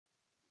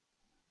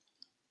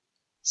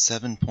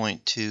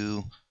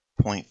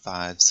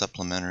7.2.5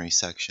 Supplementary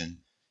Section,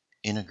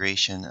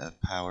 Integration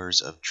of Powers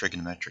of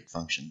Trigonometric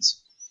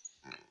Functions.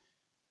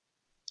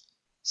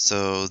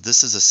 So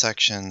this is a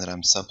section that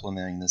I'm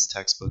supplementing this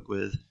textbook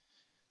with,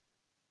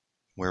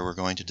 where we're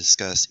going to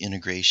discuss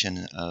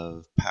integration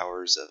of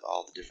powers of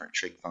all the different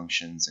trig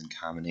functions and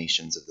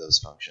combinations of those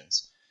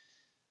functions.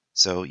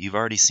 So you've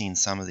already seen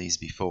some of these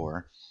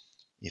before.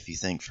 If you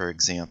think, for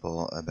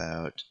example,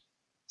 about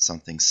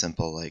something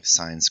simple like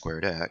sine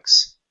squared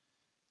x,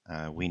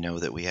 we know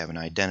that we have an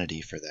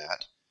identity for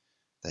that.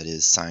 That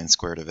is, sine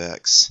squared of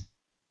x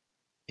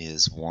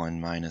is 1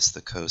 minus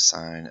the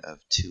cosine of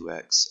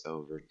 2x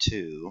over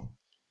 2.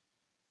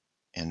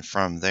 And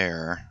from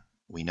there,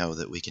 we know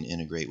that we can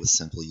integrate with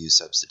simple u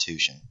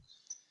substitution.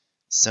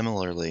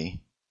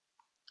 Similarly,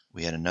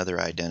 we had another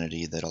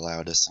identity that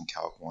allowed us in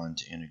Calc 1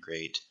 to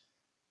integrate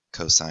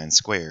cosine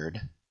squared.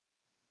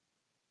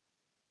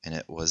 And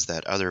it was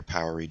that other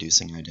power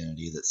reducing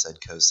identity that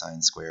said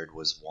cosine squared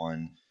was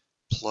 1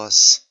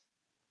 plus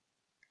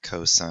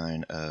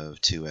cosine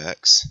of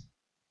 2x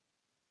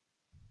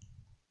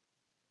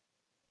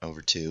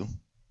over 2.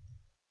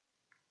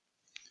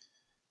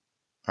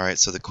 Alright,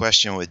 so the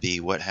question would be,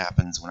 what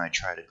happens when I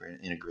try to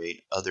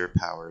integrate other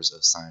powers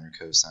of sine or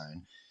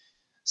cosine?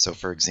 So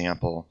for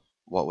example,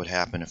 what would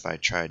happen if I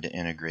tried to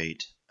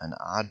integrate an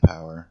odd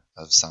power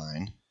of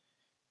sine?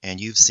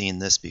 And you've seen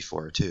this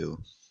before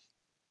too.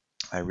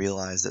 I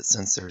realize that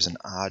since there's an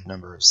odd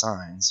number of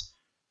sines,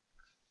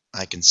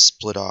 I can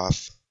split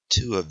off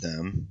two of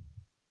them,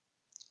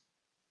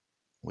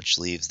 which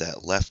leaves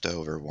that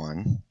leftover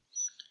one.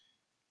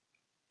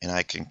 And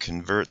I can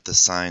convert the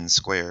sine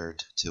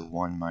squared to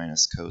 1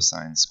 minus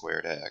cosine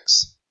squared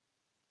x.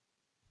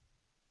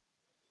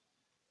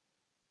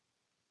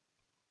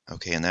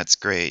 Okay, and that's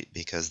great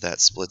because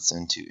that splits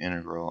into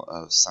integral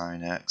of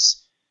sine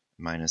x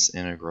minus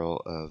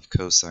integral of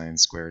cosine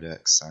squared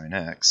x sine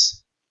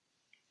x.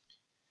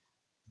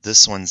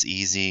 This one's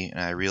easy, and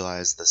I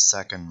realize the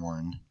second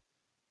one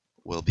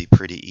will be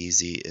pretty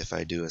easy if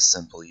I do a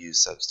simple u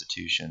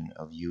substitution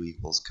of u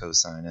equals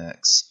cosine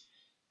x,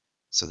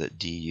 so that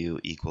du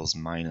equals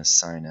minus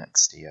sine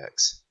x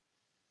dx,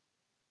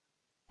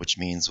 which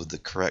means with the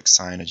correct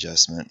sign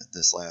adjustment,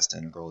 this last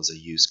integral is a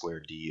u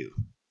squared du.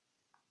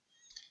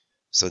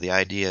 So the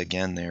idea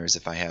again there is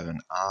if I have an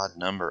odd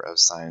number of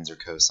sines or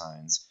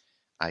cosines,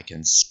 I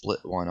can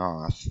split one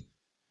off.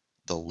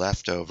 The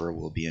leftover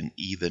will be an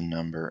even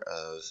number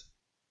of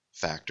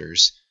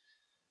factors.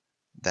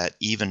 That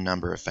even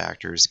number of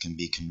factors can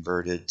be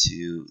converted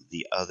to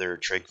the other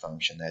trig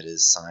function, that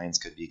is, sines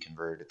could be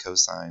converted to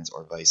cosines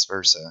or vice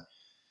versa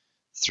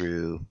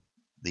through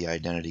the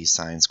identity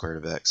sine squared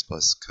of x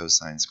plus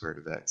cosine squared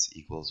of x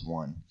equals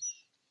 1.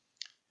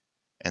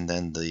 And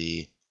then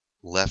the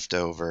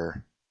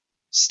leftover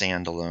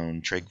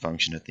standalone trig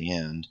function at the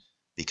end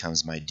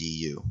becomes my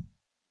du.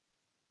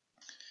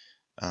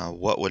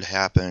 What would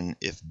happen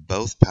if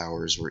both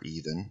powers were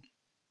even?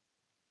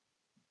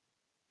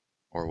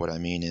 Or what I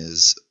mean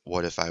is,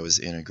 what if I was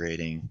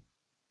integrating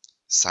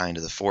sine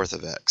to the fourth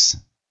of x,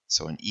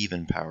 so an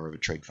even power of a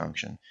trig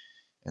function?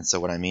 And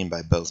so what I mean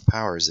by both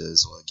powers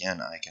is, well,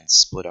 again, I can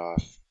split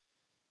off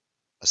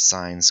a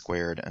sine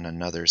squared and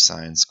another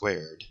sine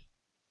squared.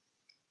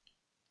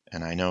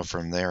 And I know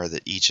from there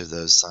that each of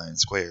those sine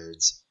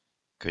squareds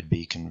could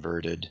be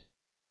converted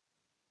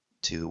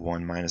to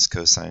 1 minus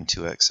cosine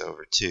 2x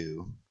over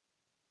 2.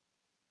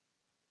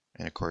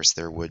 And of course,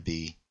 there would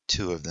be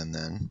two of them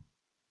then.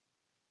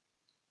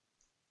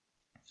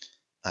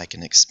 I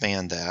can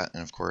expand that,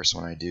 and of course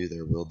when I do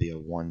there will be a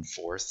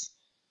 1/4,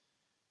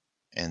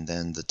 and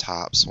then the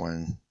tops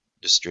when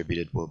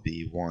distributed will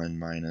be 1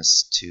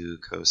 minus 2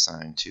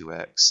 cosine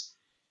 2x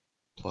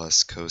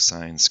plus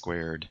cosine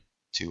squared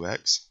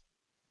 2x.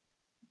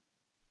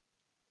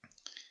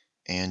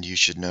 And you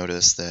should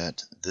notice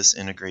that this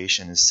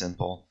integration is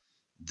simple,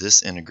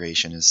 this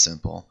integration is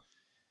simple,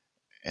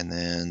 and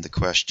then the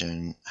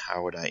question,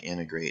 how would I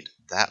integrate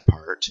that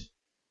part?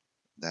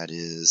 That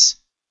is,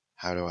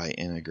 how do I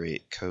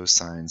integrate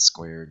cosine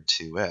squared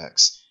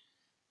 2x?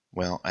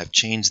 Well, I've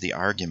changed the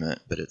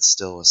argument, but it's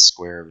still a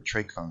square of a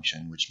trig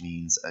function, which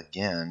means,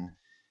 again,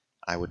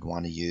 I would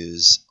want to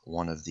use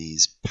one of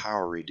these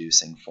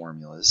power-reducing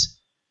formulas.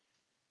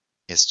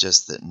 It's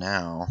just that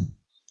now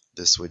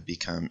this would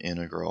become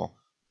integral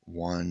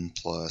 1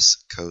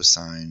 plus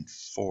cosine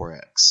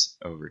 4x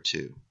over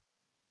 2.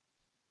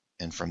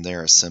 And from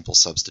there, a simple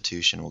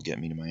substitution will get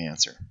me to my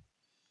answer.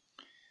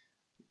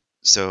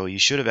 So you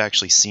should have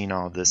actually seen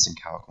all of this in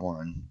Calc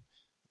 1,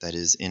 that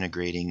is,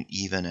 integrating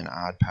even and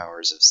odd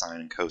powers of sine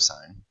and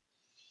cosine.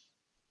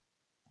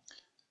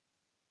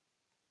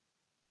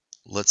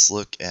 Let's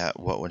look at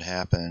what would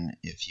happen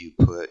if you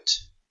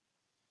put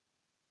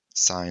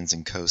sines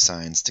and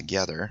cosines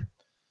together.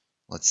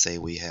 Let's say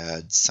we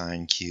had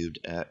sine cubed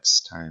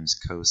x times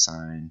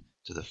cosine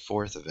to the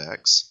fourth of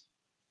x.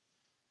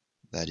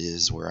 That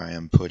is where I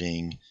am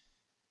putting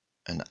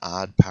an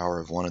odd power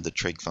of one of the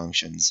trig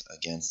functions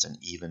against an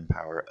even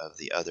power of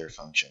the other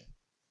function.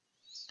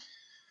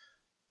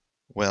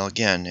 Well,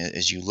 again,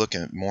 as you look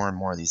at more and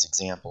more of these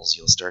examples,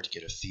 you'll start to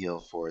get a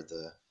feel for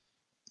the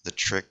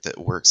trick that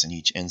works in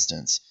each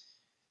instance.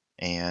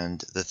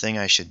 And the thing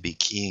I should be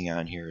keying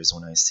on here is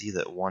when I see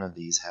that one of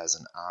these has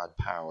an odd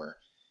power,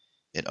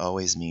 it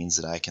always means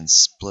that I can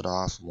split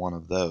off one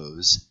of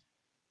those.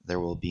 There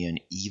will be an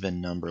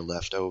even number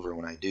left over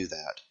when I do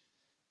that.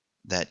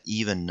 That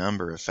even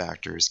number of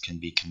factors can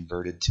be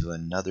converted to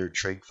another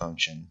trig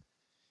function,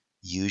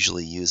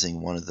 usually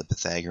using one of the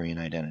Pythagorean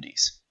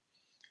identities.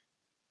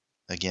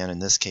 Again, in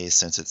this case,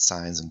 since it's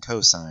sines and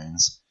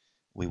cosines,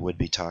 we would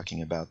be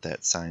talking about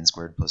that sine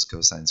squared plus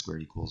cosine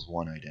squared equals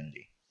 1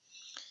 identity.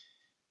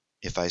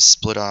 If I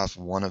split off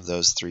one of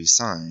those three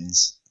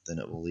sines, then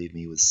it will leave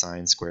me with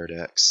sine squared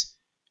x,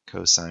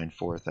 cosine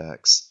fourth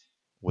x,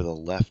 with a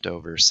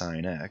leftover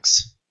sine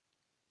x.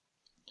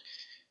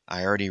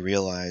 I already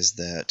realized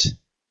that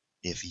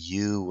if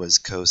u was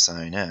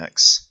cosine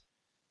x,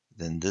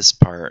 then this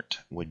part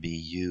would be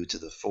u to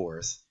the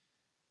fourth,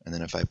 and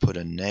then if I put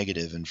a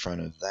negative in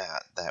front of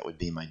that, that would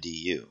be my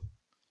du.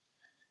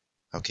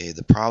 Okay,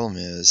 the problem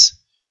is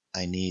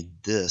I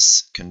need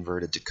this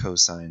converted to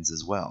cosines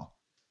as well.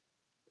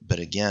 But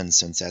again,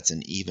 since that's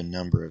an even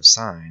number of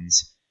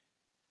sines,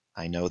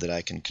 I know that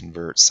I can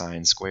convert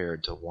sine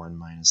squared to 1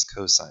 minus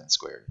cosine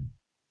squared.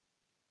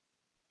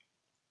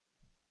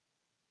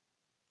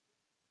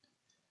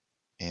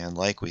 And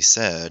like we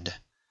said,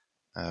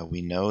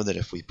 we know that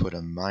if we put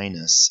a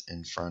minus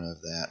in front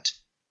of that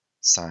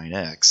sine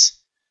x,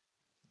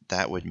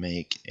 that would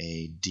make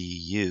a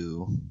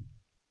du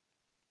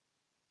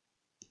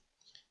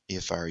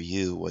if our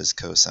u was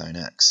cosine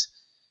x.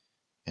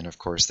 And of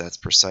course, that's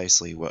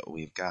precisely what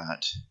we've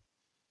got.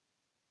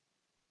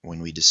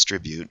 When we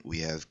distribute, we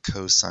have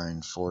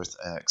cosine fourth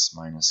x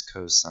minus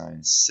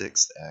cosine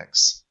sixth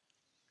x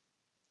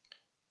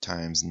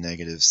times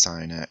negative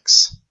sine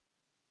x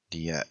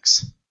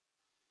dx.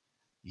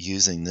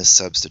 Using this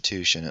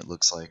substitution, it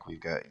looks like we've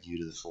got u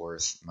to the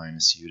fourth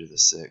minus u to the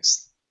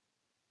sixth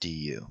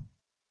du,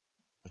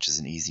 which is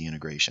an easy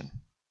integration.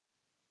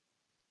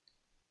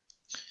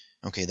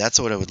 Okay, that's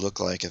what it would look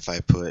like if I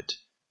put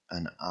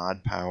an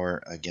odd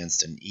power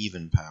against an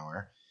even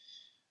power.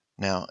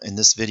 Now, in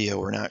this video,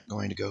 we're not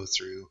going to go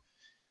through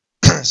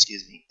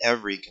excuse me,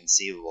 every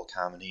conceivable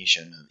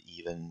combination of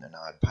even and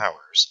odd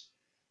powers.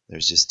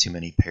 There's just too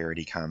many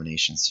parity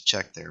combinations to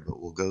check there, but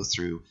we'll go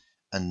through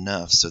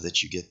enough so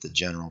that you get the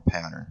general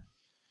pattern.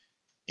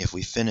 If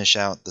we finish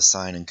out the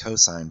sine and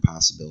cosine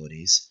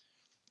possibilities,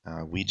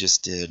 we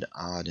just did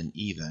odd and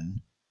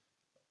even.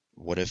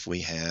 What if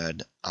we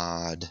had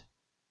odd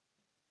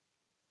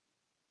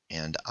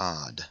and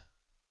odd?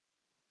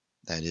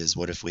 That is,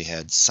 what if we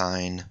had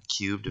sine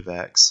cubed of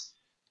x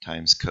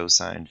times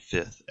cosine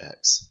fifth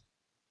x?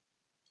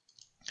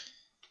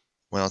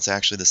 Well, it's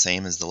actually the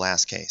same as the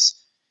last case.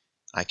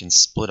 I can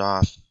split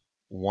off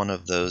one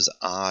of those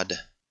odd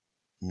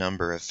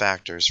number of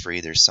factors for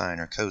either sine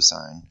or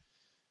cosine.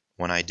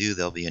 When I do,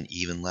 there'll be an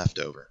even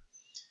leftover.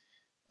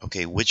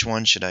 Okay, which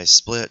one should I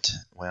split?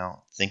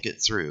 Well, think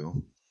it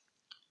through.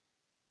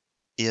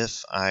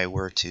 If I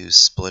were to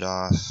split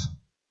off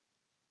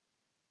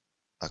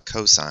a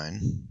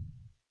cosine,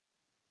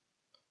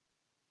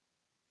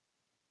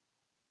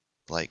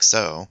 like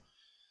so,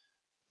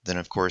 then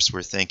of course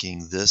we're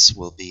thinking this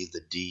will be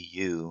the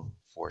du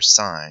for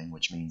sine,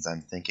 which means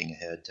I'm thinking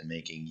ahead to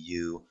making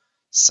u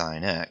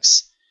sine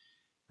x.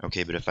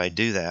 Okay, but if I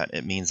do that,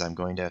 it means I'm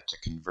going to have to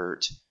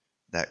convert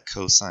that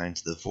cosine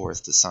to the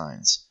fourth to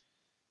sines.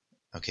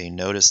 Okay,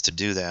 notice to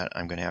do that,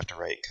 I'm going to have to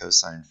write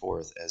cosine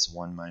fourth as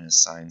 1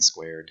 minus sine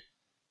squared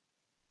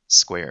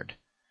squared.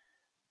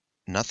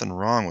 Nothing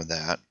wrong with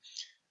that,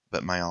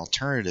 but my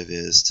alternative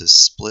is to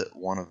split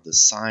one of the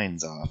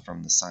sines off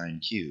from the sine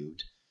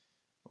cubed,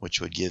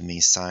 which would give me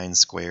sine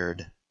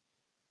squared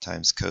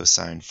times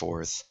cosine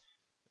fourth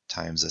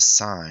times a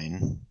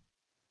sine.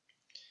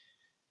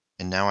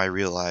 And now I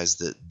realize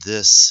that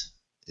this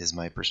is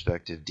my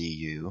perspective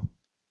du,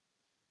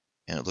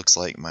 and it looks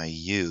like my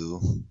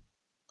u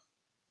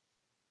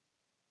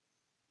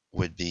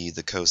would be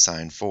the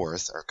cosine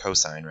fourth, or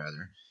cosine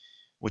rather,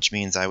 which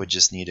means I would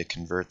just need to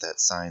convert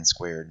that sine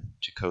squared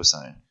to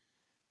cosine.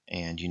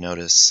 And you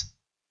notice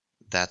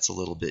that's a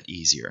little bit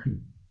easier.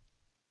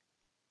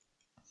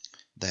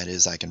 That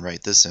is, I can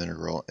write this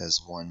integral as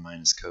 1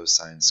 minus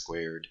cosine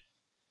squared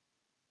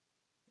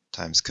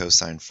times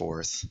cosine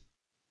fourth.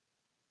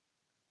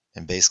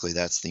 And basically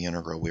that's the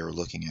integral we were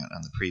looking at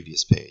on the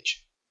previous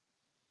page.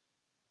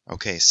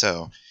 Okay,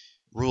 so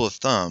rule of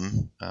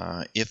thumb,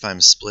 if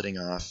I'm splitting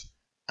off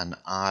an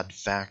odd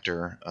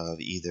factor of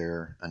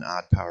either an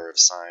odd power of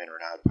sine or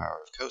an odd power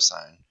of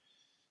cosine,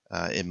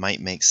 it might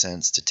make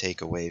sense to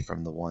take away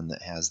from the one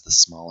that has the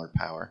smaller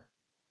power.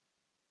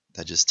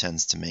 That just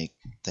tends to make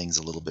things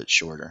a little bit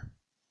shorter.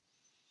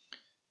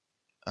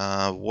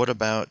 What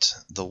about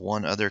the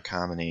one other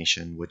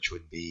combination, which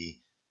would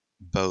be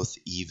both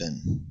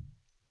even?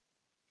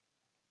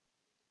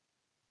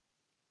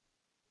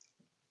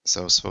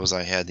 So suppose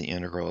I had the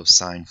integral of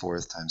sine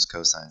fourth times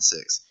cosine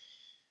sixth.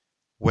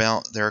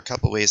 Well, there are a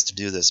couple ways to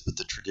do this, but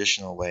the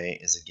traditional way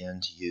is again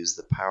to use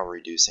the power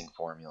reducing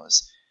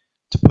formulas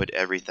to put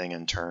everything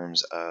in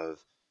terms of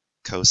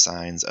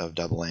cosines of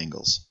double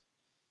angles.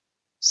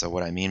 So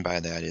what I mean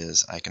by that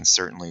is I can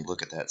certainly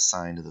look at that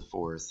sine to the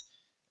fourth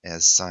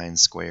as sine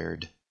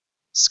squared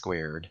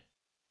squared,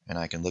 and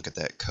I can look at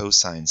that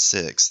cosine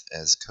sixth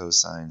as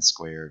cosine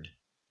squared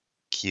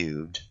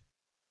cubed,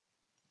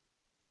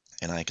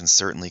 and I can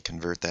certainly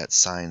convert that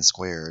sine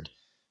squared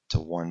to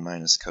 1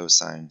 minus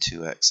cosine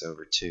 2x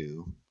over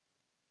 2,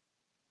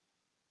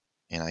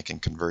 and I can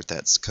convert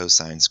that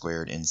cosine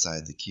squared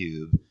inside the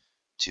cube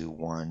to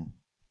 1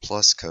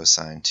 plus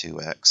cosine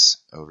 2x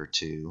over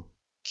 2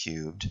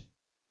 cubed.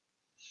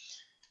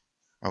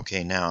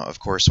 Okay, now, of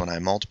course, when I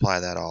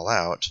multiply that all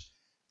out,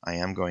 I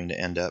am going to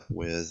end up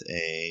with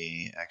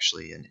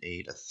actually an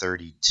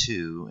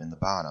 32 in the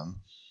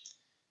bottom,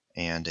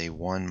 and a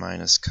 1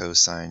 minus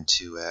cosine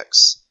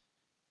 2x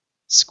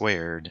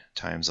squared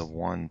times a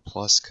 1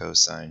 plus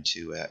cosine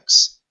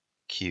 2x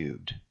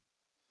cubed.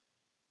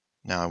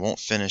 Now, I won't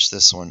finish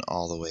this one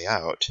all the way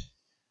out,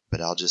 but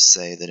I'll just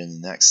say that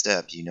in the next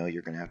step, you know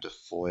you're going to have to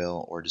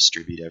FOIL or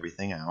distribute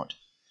everything out.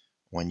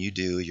 When you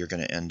do, you're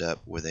going to end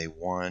up with a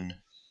 1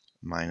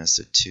 minus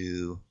a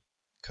 2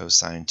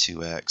 cosine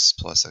 2x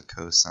plus a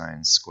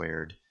cosine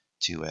squared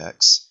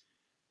 2x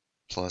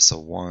plus a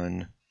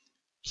 1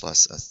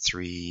 plus a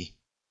 3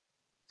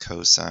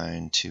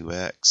 cosine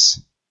 2x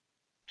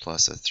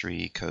plus a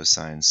 3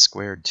 cosine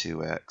squared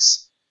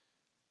 2x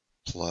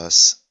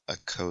plus a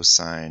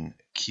cosine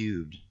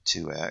cubed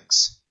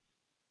 2x.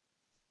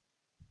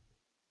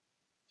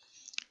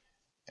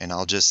 And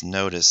I'll just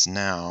notice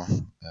now,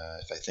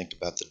 if I think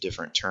about the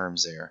different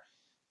terms there,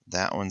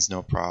 that one's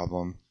no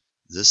problem,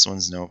 this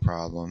one's no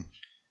problem.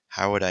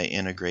 How would I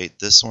integrate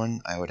this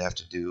one? I would have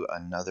to do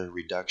another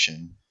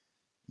reduction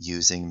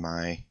using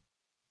my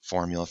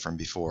formula from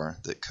before,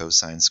 that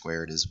cosine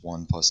squared is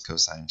 1 plus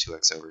cosine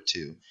 2x over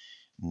 2.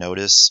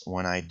 Notice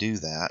when I do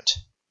that,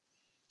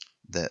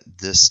 that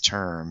this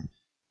term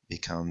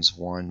becomes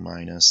 1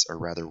 minus, or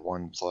rather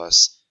 1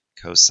 plus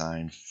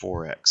cosine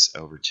 4x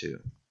over 2.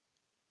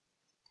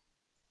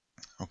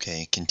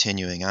 Okay,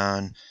 continuing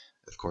on,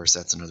 of course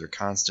that's another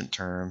constant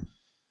term.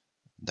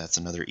 That's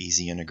another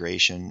easy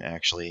integration.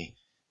 Actually,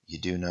 you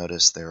do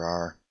notice there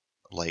are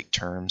like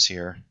terms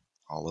here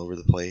all over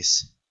the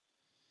place.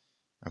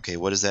 Okay,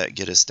 what does that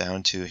get us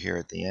down to here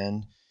at the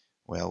end?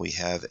 Well, we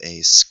have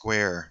a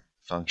square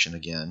function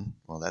again.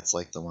 Well, that's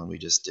like the one we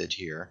just did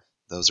here.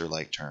 Those are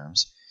like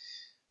terms.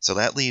 So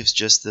that leaves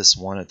just this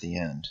one at the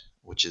end,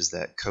 which is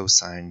that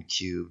cosine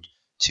cubed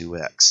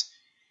 2x.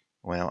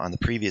 Well, on the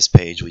previous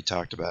page, we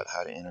talked about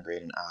how to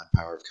integrate an odd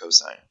power of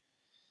cosine.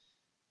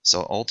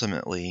 So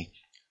ultimately,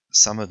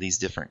 some of these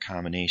different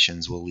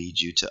combinations will lead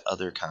you to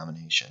other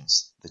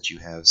combinations that you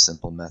have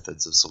simple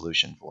methods of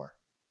solution for.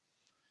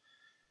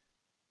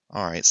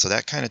 Alright, so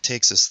that kind of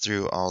takes us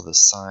through all the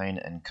sine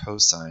and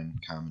cosine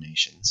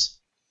combinations.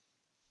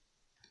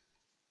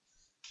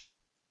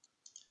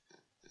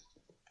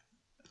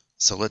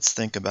 So let's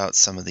think about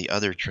some of the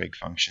other trig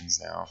functions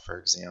now. For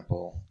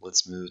example,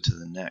 let's move to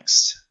the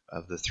next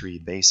of the three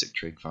basic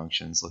trig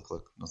functions.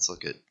 Let's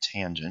look at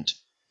tangent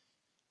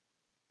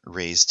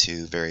raised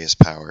to various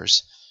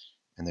powers.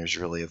 And there's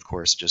really, of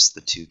course, just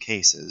the two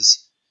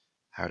cases.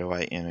 How do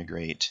I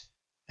integrate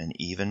an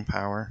even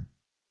power?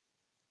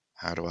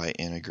 How do I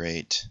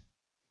integrate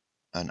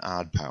an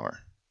odd power?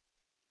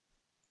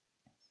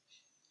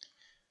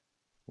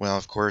 Well,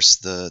 of course,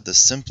 the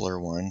simpler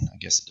one, I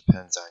guess it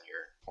depends on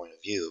your point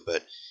of view,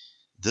 but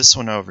this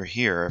one over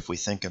here, if we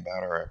think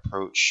about our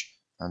approach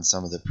on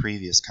some of the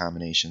previous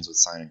combinations with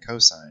sine and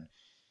cosine,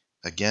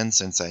 again,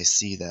 since I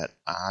see that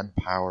odd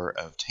power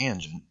of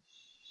tangent,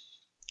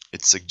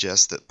 it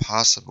suggests that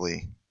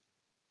possibly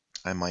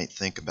I might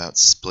think about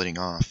splitting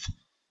off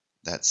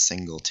that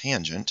single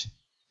tangent.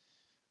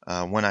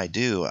 When I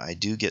do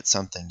get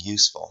something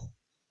useful.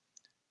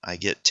 I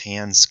get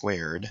tan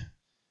squared,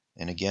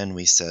 and again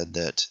we said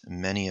that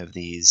many of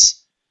these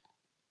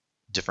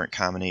different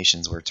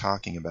combinations we're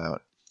talking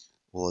about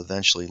will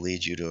eventually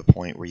lead you to a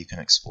point where you can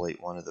exploit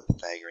one of the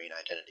Pythagorean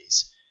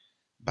identities.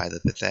 By the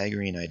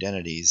Pythagorean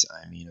identities,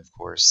 I mean, of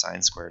course,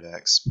 sine squared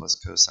x plus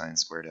cosine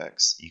squared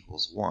x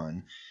equals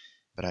 1,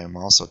 but I'm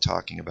also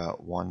talking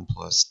about 1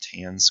 plus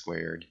tan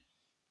squared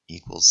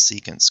equals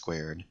secant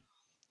squared,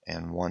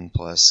 and 1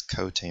 plus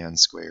cotan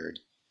squared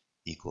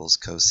equals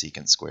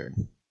cosecant squared.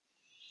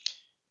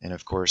 And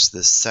of course,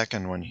 this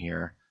second one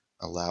here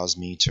allows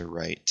me to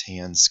write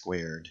tan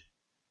squared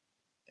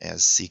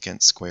as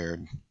secant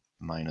squared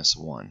minus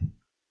 1.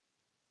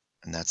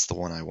 And that's the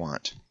one I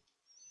want.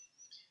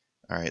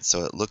 Alright,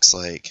 so it looks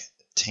like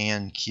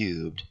tan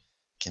cubed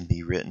can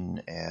be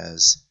written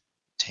as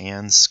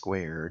tan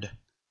squared,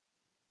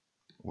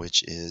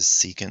 which is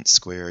secant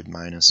squared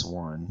minus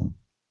 1,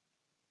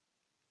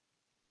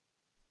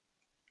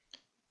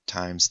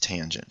 times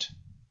tangent.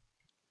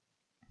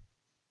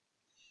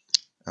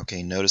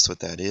 Okay, notice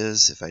what that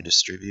is. If I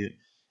distribute,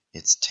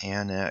 it's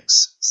tan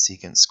x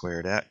secant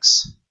squared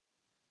x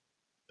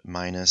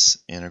minus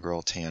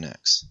integral tan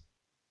x.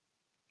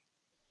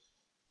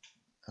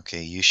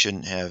 Okay, you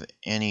shouldn't have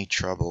any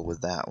trouble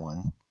with that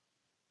one.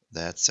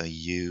 That's a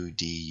u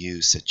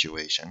du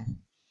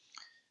situation.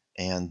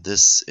 And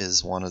this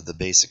is one of the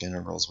basic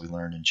integrals we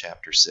learned in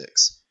Chapter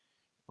 6.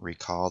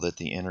 Recall that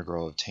the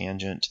integral of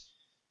tangent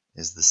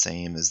is the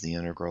same as the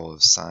integral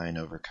of sine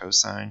over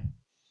cosine.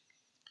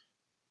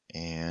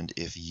 And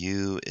if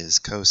u is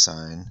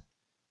cosine,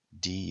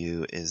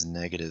 du is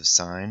negative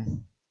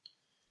sine,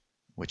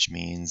 which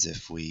means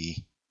if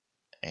we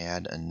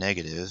add a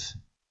negative,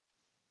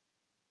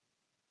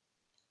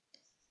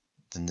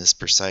 then this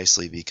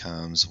precisely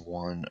becomes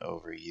 1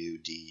 over u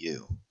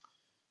du,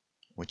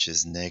 which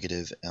is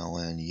negative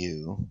ln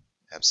u,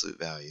 absolute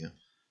value.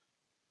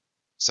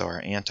 So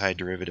our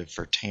antiderivative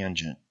for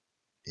tangent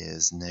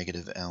is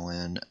negative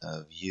ln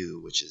of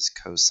u, which is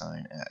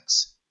cosine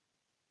x.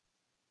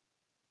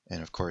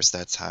 And of course,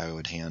 that's how I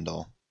would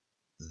handle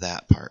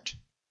that part.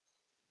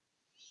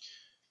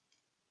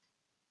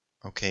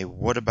 Okay,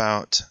 what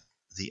about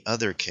the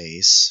other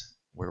case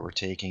where we're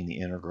taking the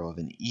integral of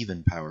an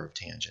even power of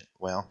tangent?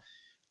 Well,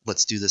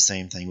 let's do the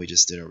same thing we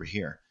just did over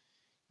here.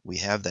 We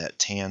have that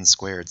tan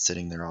squared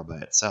sitting there all by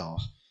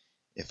itself.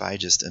 If I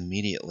just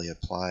immediately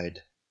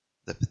applied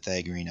the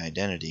Pythagorean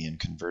identity and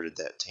converted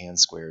that tan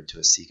squared to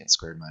a secant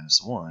squared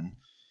minus 1,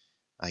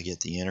 I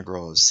get the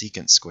integral of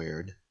secant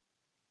squared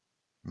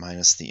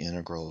minus the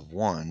integral of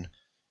 1.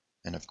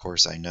 And of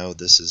course, I know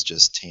this is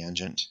just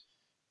tangent,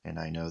 and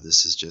I know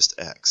this is just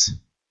x.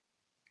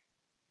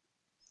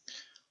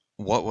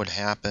 What would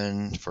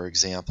happen, for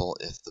example,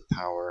 if the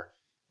power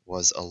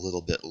was a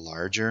little bit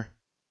larger,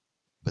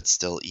 but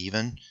still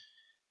even?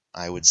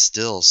 I would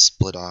still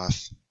split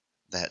off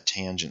that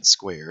tangent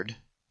squared,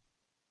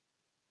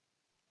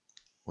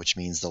 which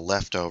means the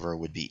leftover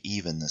would be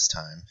even this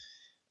time.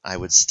 I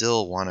would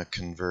still want to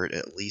convert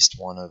at least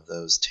one of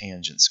those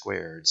tangent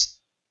squareds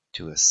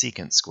to a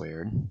secant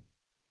squared.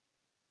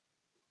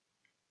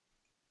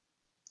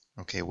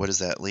 Okay, what does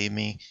that leave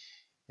me?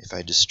 If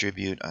I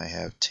distribute, I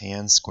have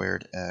tan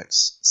squared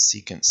x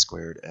secant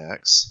squared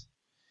x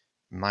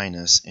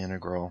minus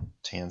integral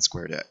tan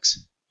squared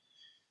x.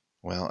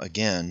 Well,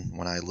 again,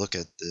 when I look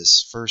at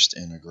this first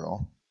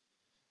integral,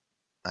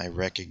 I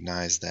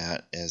recognize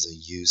that as a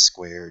u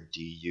squared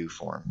du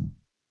form.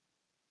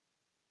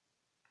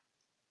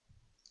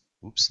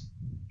 Oops,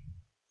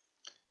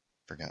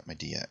 forgot my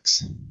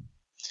dx.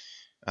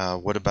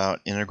 What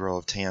about integral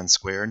of tan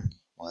squared?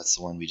 Well, that's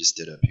the one we just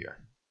did up here.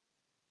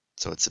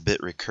 So it's a bit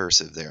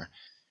recursive there.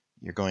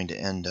 You're going to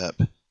end up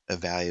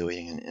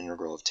evaluating an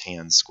integral of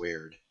tan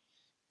squared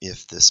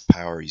if this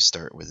power you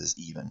start with is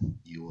even.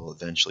 You will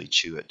eventually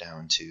chew it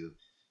down to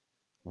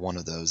one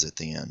of those at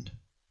the end.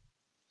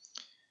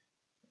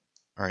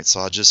 Alright,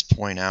 so I'll just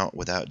point out,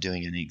 without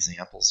doing any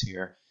examples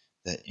here,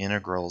 that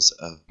integrals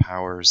of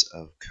powers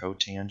of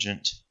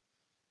cotangent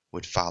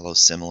would follow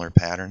similar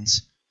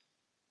patterns,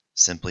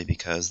 simply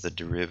because the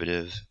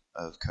derivative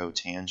of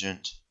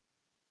cotangent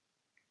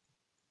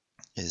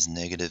is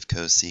negative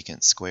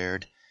cosecant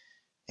squared,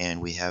 and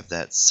we have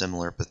that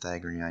similar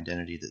Pythagorean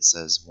identity that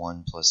says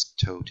 1 plus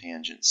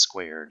cotangent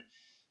squared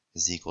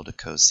is equal to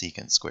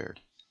cosecant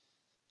squared.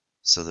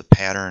 So the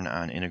pattern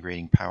on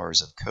integrating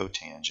powers of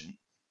cotangent,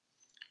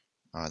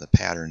 the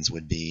patterns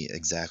would be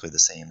exactly the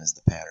same as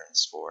the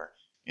patterns for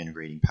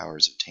integrating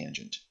powers of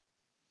tangent.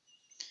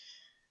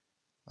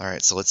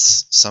 Alright, so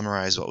let's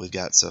summarize what we've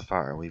got so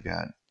far. We've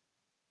got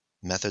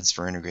methods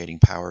for integrating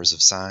powers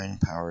of sine,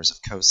 powers of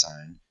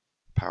cosine,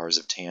 powers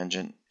of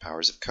tangent,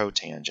 powers of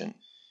cotangent,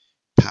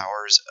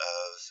 powers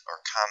of,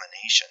 or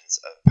combinations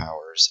of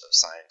powers of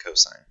sine and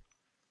cosine.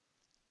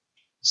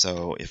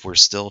 So if we're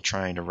still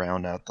trying to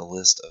round out the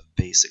list of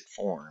basic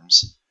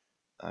forms,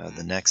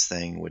 the next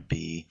thing would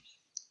be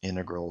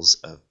integrals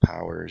of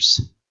powers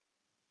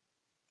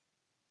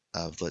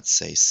of, let's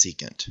say,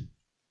 secant.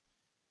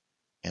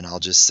 And I'll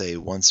just say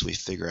once we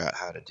figure out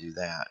how to do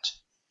that,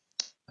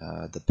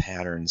 the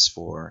patterns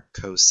for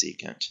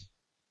cosecant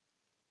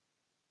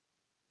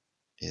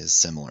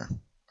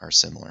are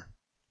similar.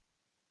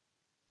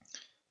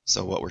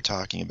 So what we're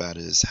talking about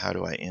is, how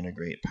do I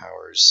integrate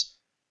powers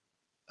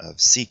of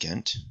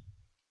secant?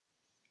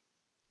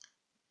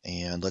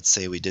 And let's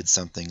say we did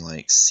something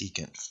like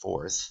secant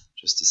fourth,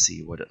 just to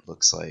see what it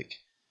looks like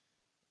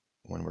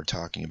when we're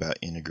talking about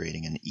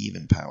integrating an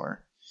even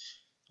power.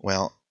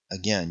 Well,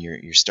 again,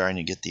 you're starting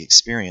to get the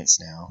experience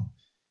now,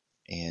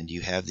 and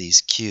you have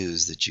these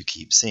cues that you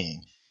keep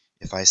seeing.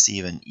 If I see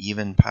an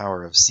even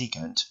power of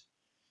secant,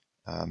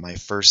 my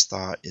first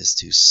thought is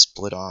to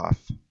split off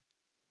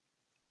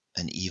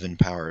an even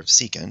power of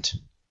secant.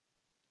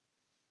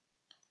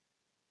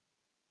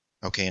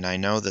 Okay, and I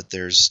know that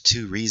there's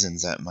two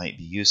reasons that might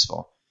be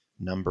useful.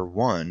 Number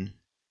one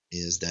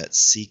is that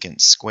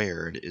secant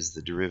squared is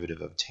the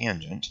derivative of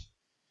tangent,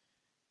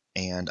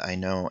 and I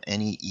know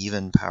any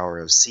even power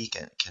of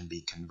secant can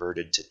be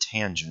converted to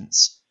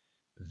tangents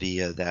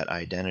via that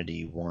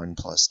identity 1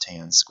 plus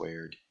tan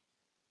squared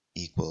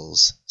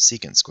equals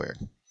secant squared.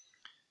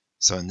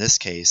 So in this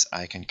case,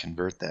 I can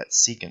convert that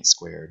secant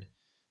squared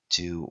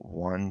to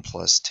 1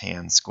 plus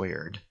tan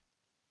squared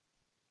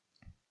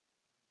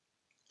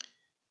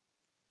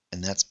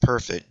And that's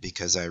perfect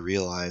because I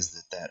realize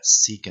that that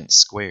secant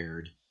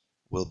squared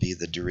will be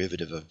the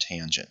derivative of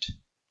tangent,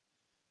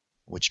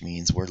 which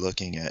means we're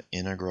looking at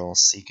integral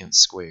secant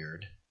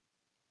squared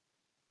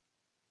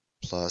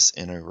plus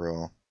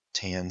integral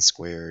tan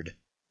squared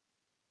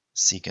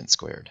secant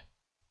squared.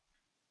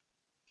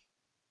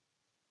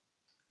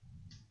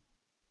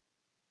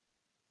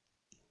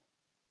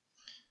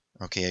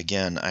 Okay,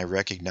 again, I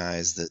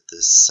recognize that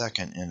this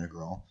second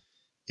integral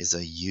is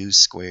a u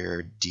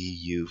squared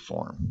du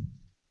form.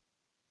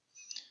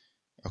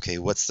 Okay,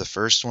 what's the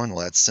first one?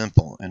 Well, that's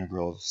simple.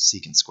 Integral of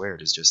secant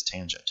squared is just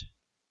tangent.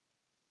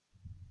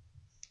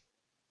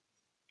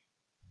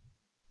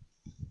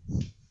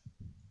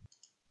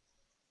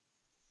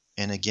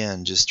 And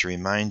again, just to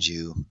remind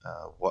you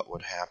what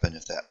would happen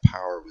if that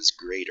power was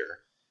greater.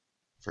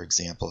 For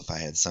example, if I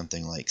had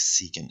something like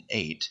secant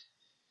 8,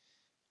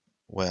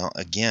 well,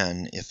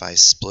 again, if I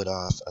split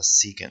off a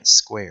secant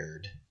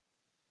squared,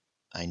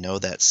 I know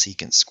that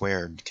secant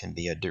squared can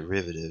be a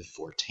derivative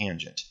for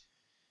tangent.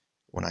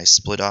 When I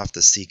split off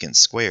the secant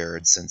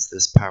squared, since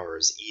this power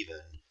is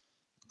even,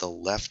 the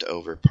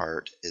leftover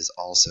part is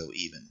also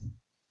even.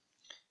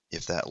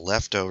 If that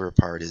leftover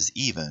part is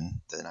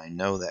even, then I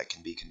know that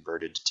can be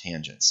converted to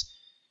tangents.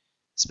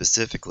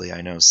 Specifically,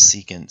 I know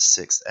secant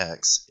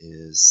 6x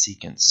is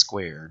secant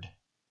squared,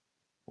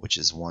 which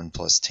is 1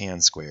 plus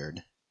tan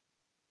squared,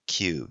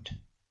 cubed.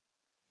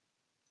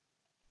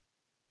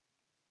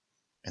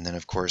 And then,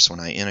 of course, when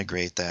I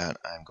integrate that,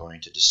 I'm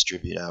going to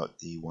distribute out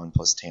the 1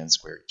 plus tan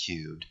squared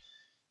cubed.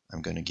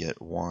 I'm going to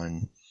get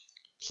 1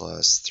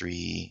 plus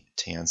 3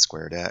 tan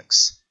squared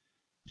x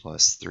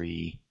plus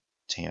 3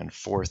 tan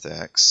fourth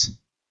x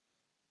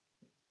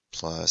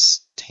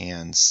plus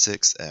tan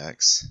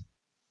 6x.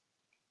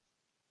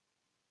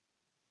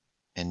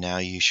 And now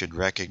you should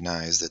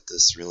recognize that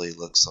this really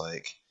looks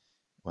like,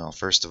 well,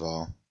 first of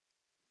all,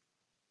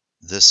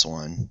 this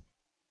one,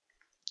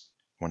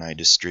 when I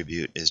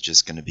distribute, is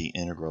just going to be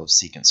integral of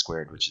secant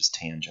squared, which is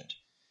tangent.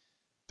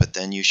 But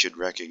then you should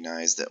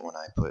recognize that when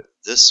I put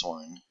this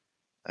one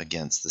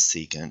against the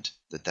secant,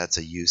 that's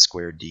a u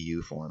squared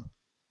du form.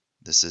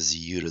 This is a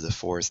u to the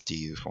fourth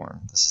du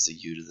form. This is a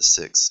u to the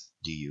sixth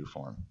du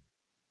form.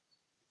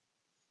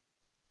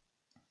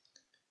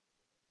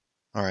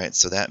 All right,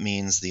 so that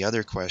means the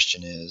other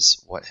question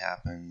is, what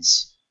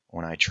happens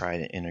when I try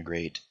to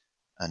integrate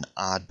an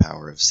odd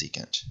power of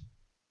secant?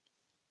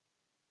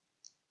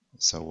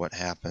 So what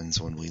happens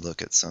when we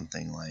look at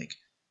something like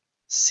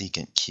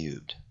secant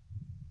cubed?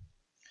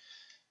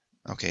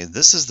 Okay,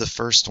 this is the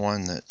first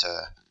one that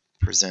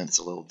presents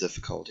a little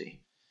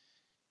difficulty.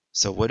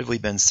 So what have we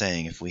been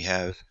saying? If we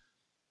have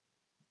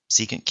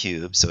secant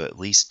cubed, so at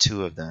least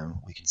two of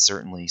them, we can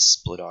certainly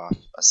split off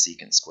a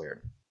secant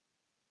squared.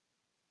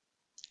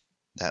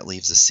 That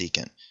leaves a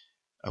secant.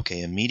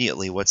 Okay,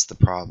 immediately, what's the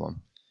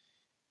problem?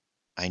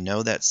 I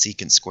know that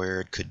secant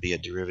squared could be a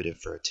derivative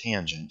for a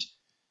tangent,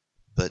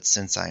 but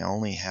since I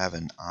only have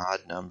an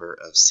odd number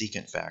of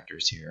secant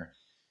factors here,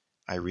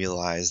 I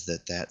realize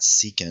that that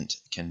secant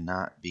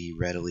cannot be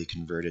readily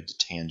converted to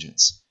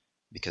tangents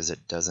because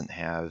it doesn't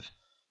have,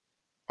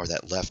 or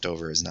that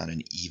leftover is not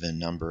an even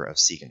number of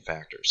secant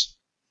factors.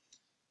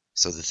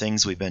 So the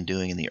things we've been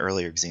doing in the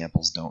earlier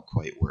examples don't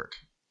quite work.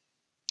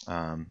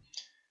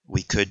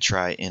 We could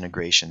try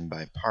integration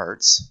by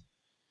parts,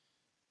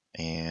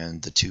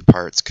 and the two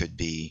parts could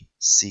be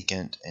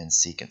secant and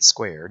secant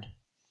squared,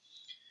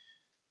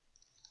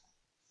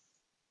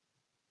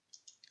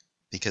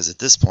 because at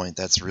this point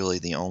that's really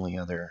the only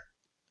other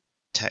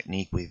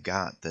technique we've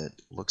got that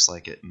looks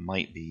like it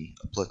might be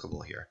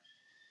applicable here.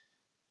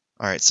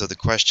 Alright, so the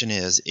question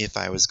is, if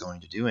I was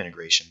going to do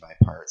integration by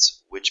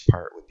parts, which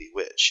part would be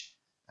which?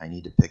 I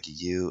need to pick a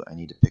u, I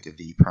need to pick a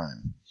v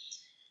prime.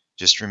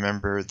 Just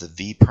remember, the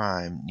v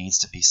prime needs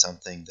to be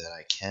something that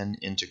I can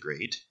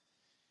integrate,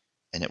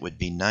 and it would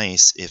be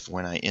nice if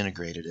when I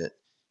integrated it,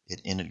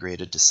 it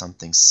integrated to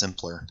something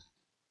simpler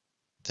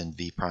than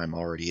v prime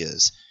already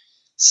is.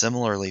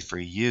 Similarly for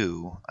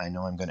u, I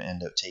know I'm going to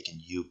end up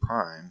taking u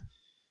prime,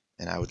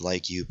 and I would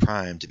like u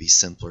prime to be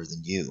simpler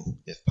than u,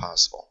 if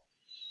possible.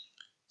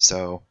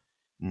 So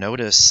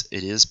notice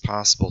it is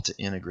possible to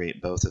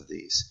integrate both of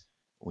these.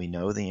 We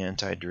know the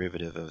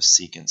antiderivative of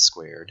secant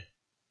squared.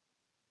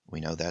 We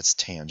know that's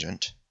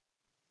tangent.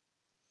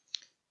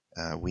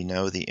 We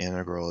know the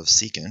integral of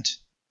secant.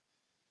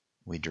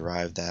 We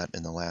derived that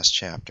in the last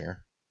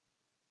chapter.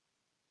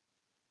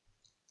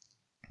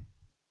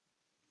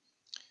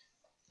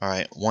 All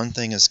right, one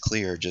thing is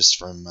clear just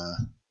from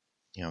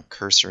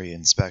cursory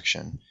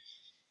inspection.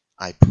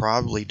 I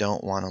probably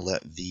don't want to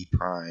let v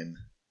prime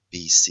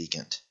be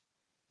secant,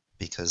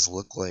 because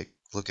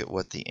look at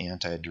what the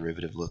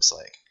antiderivative looks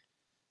like.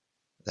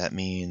 That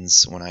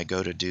means when I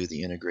go to do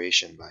the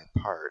integration by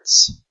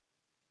parts,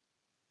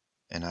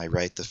 and I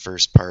write the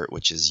first part,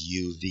 which is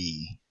uv,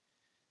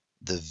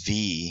 the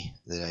v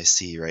that I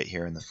see right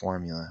here in the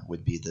formula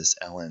would be this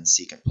ln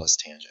secant plus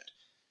tangent.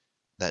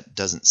 That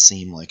doesn't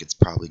seem like it's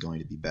probably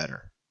going to be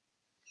better.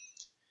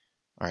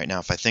 All right, now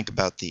if I think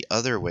about the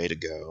other way to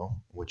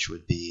go, which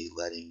would be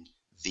letting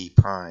v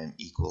prime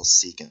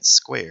equals secant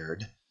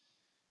squared,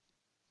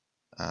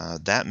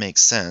 that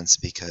makes sense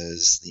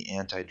because the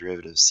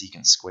antiderivative of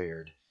secant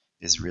squared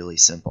is really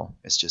simple.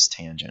 It's just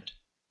tangent.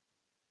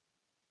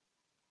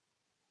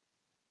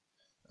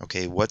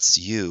 Okay, what's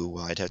u?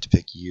 Well, I'd have to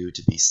pick u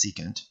to be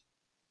secant,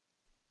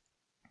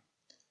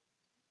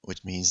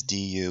 which means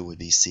du would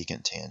be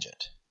secant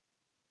tangent.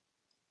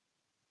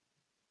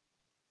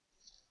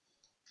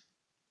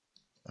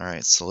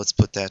 Alright, so let's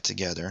put that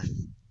together.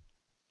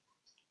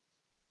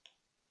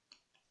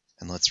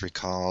 And let's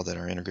recall that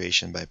our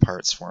integration by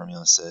parts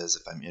formula says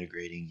if I'm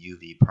integrating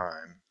uv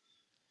prime,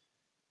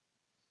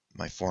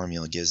 my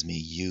formula gives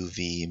me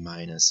uv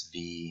minus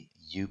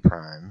vu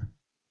prime,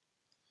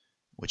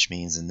 which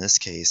means in this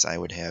case I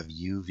would have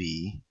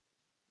uv,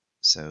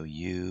 so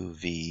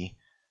uv,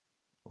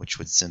 which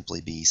would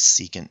simply be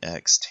secant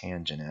x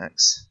tangent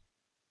x,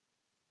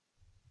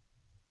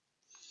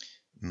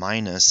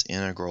 minus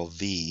integral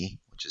v,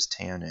 which is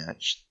tan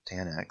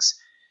x,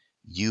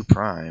 u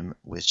prime,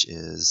 which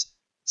is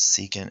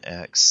secant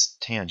x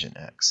tangent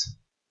x,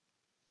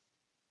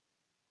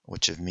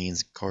 which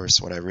means, of course,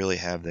 what I really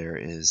have there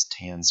is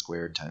tan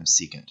squared times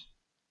secant.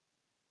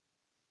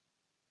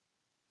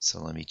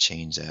 So let me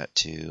change that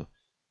to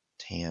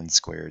tan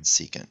squared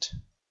secant.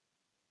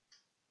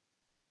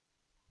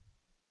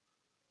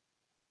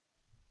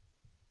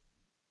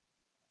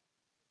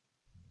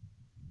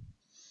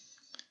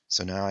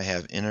 So now I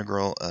have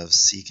integral of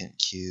secant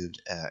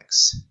cubed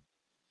x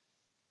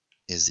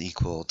is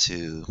equal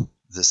to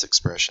this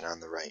expression on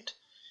the right.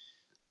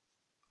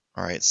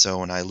 Alright, so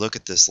when I look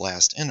at this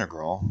last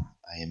integral,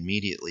 I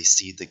immediately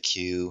see the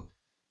cue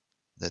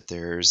that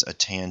there's a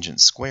tangent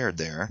squared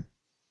there,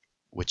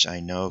 which I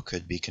know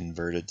could be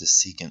converted to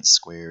secant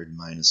squared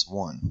minus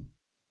 1.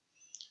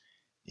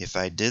 If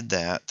I did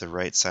that, the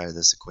right side of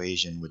this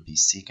equation would be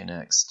secant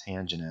x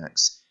tangent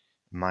x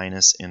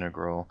minus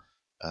integral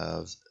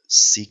of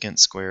secant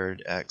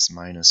squared x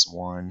minus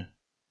 1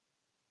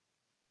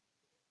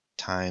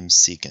 times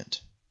secant.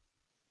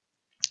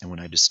 And when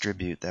I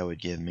distribute, that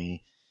would give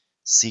me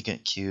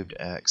secant cubed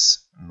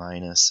x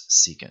minus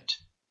secant.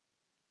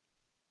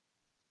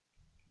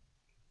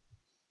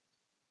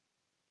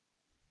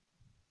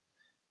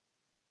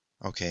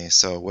 Okay,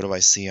 so what do I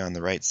see on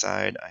the right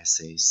side? I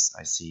see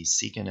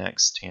secant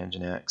x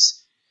tangent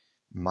x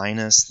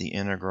minus the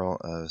integral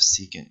of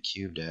secant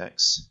cubed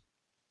x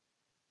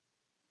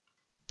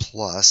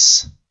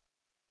plus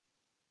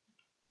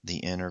the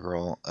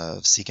integral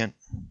of secant.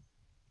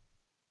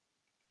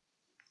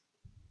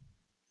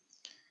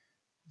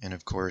 And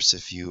of course,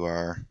 if you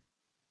are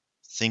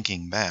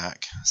thinking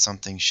back,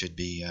 something should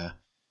be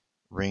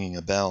ringing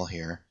a bell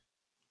here.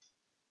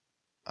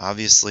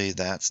 Obviously,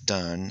 that's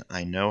done.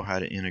 I know how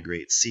to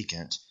integrate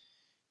secant.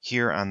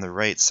 Here on the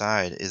right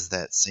side is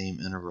that same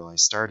integral I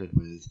started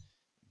with,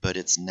 but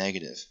it's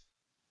negative.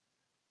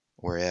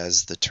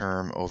 Whereas the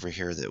term over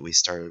here that we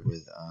started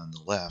with on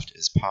the left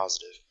is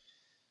positive.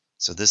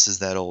 So this is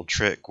that old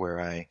trick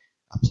where I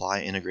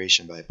apply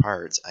integration by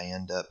parts. I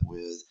end up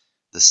with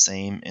the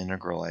same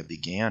integral I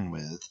began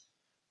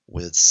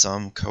with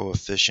some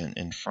coefficient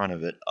in front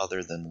of it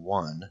other than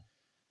 1,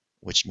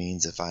 which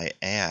means if I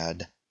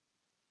add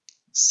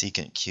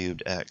secant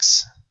cubed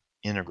x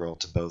integral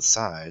to both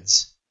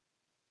sides,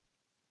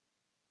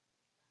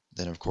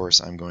 then of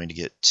course I'm going to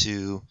get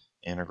 2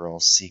 integral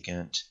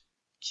secant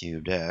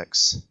cubed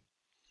x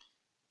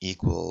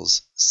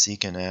equals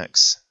secant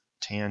x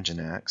tangent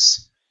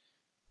x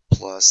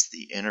plus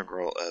the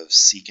integral of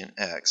secant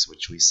x,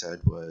 which we said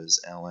was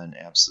ln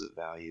absolute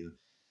value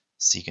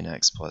secant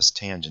x plus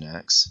tangent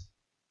x.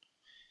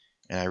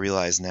 And I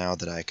realize now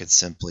that I could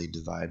simply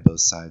divide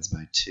both sides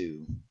by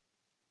 2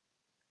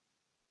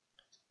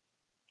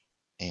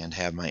 and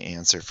have my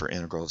answer for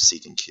integral of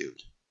secant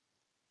cubed.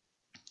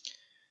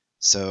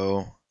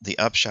 So the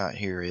upshot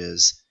here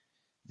is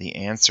the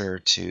answer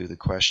to the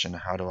question,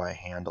 how do I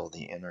handle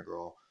the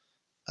integral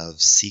of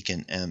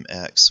secant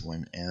mx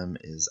when m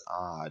is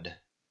odd,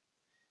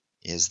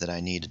 is that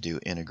I need to do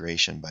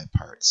integration by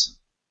parts.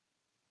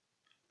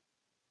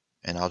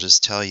 And I'll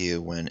just tell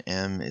you, when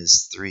m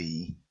is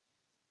 3,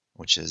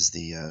 which is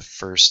the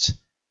first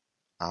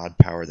odd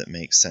power that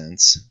makes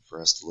sense for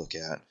us to look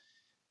at,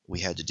 we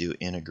had to do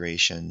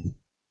integration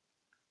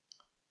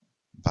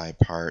by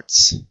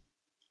parts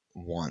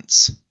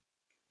once.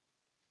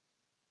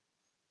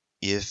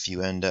 If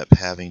you end up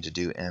having to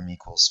do m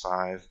equals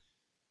 5,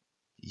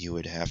 you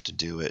would have to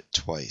do it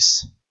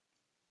twice.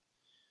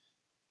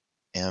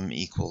 M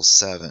equals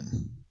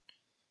 7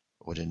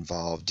 would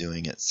involve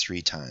doing it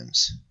 3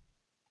 times.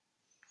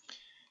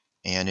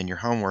 And in your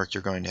homework,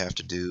 you're going to have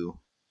to do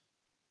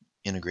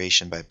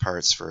integration by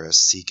parts for a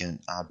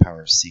secant, odd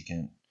power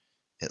secant,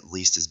 at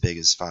least as big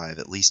as 5,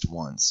 at least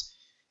once.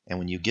 And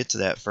when you get to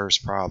that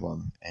first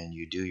problem and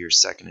you do your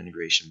second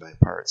integration by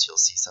parts, you'll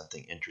see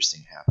something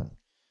interesting happen.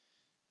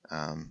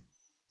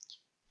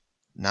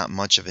 Not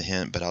much of a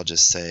hint, but I'll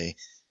just say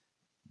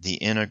the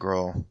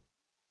integral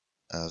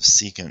of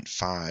secant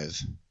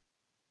 5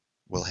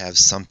 will have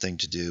something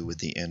to do with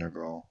the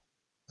integral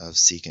of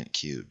secant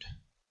cubed.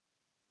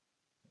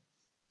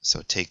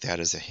 So take that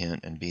as a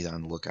hint and be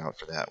on the lookout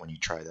for that when you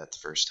try that the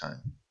first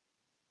time.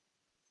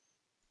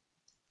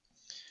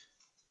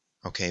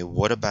 Okay,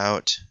 what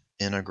about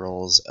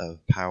integrals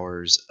of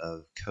powers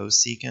of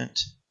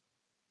cosecant?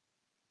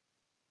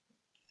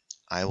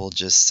 I will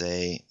just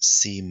say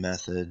see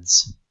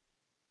methods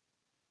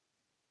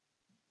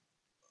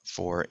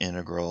for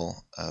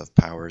integral of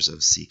powers of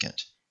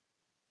secant.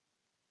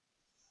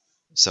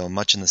 So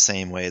much in the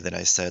same way that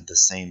I said the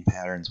same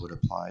patterns would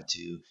apply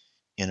to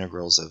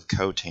integrals of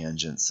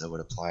cotangents that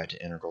would apply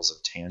to integrals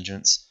of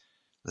tangents,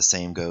 the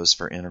same goes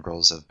for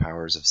integrals of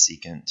powers of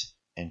secant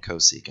and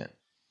cosecant.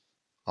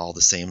 All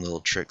the same little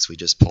tricks we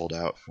just pulled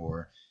out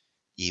for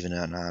even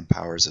and odd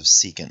powers of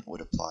secant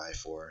would apply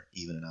for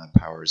even and odd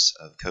powers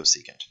of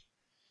cosecant.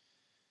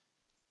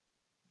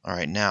 All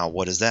right, now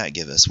what does that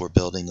give us? We're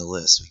building the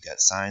list. We've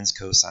got sines,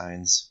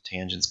 cosines,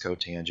 tangents,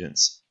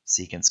 cotangents,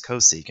 secants,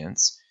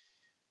 cosecants.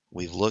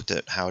 We've looked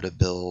at how to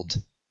build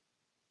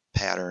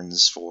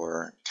patterns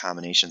for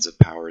combinations of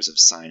powers of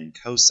sine and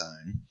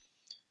cosine.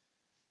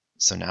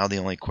 So now the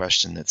only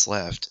question that's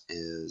left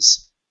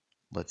is,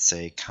 let's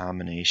say,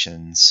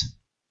 combinations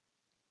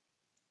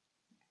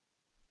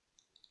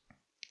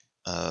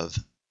of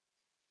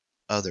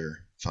other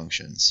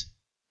functions.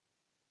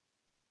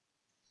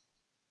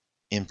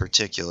 In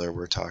particular,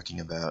 we're talking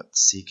about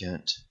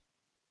secant,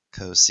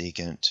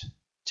 cosecant,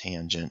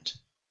 tangent,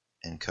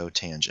 and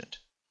cotangent.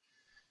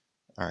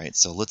 All right,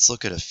 so let's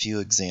look at a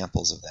few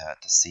examples of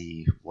that to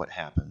see what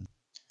happened.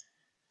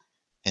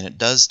 And it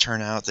does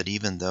turn out that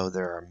even though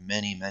there are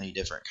many, many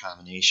different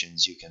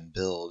combinations you can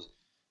build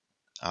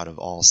out of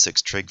all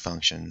 6 trig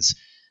functions,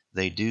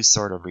 they do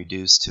sort of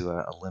reduce to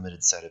a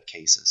limited set of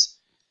cases.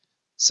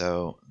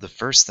 So the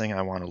first thing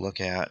I want to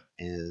look at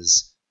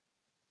is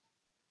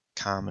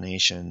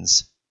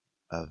combinations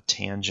of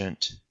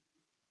tangent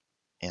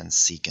and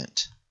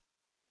secant.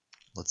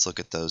 Let's look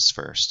at those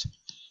first.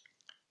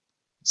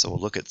 So we'll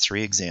look at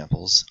 3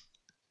 examples.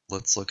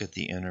 Let's look at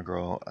the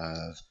integral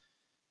of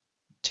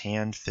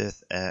tan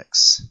 5th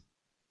x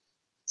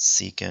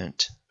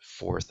secant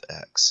 4th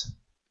x,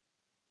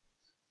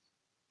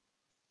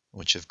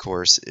 which of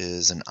course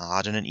is an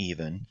odd and an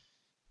even,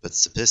 but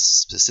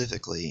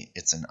specifically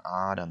it's an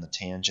odd on the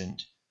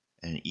tangent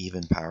and an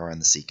even power on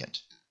the secant.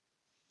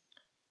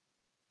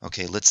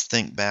 Okay, let's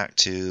think back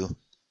to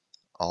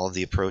all of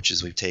the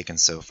approaches we've taken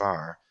so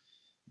far.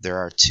 There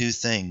are 2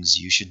 things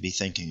you should be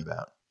thinking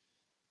about.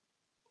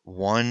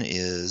 One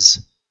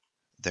is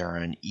there are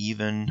an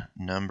even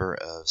number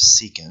of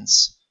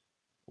secants,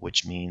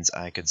 which means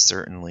I could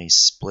certainly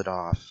split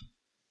off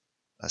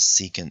a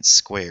secant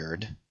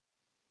squared,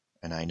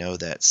 and I know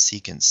that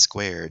secant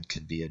squared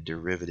could be a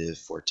derivative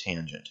for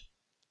tangent.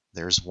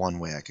 There's one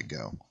way I could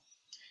go.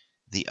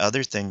 The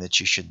other thing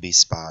that you should be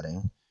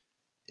spotting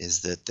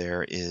is that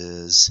there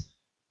is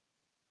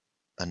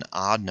an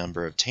odd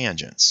number of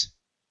tangents,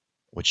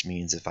 which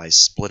means if I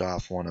split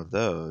off one of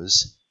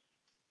those,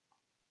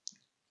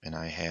 and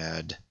I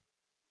had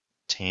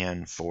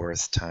tan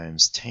 4th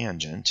times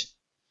tangent,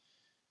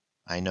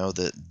 I know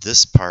that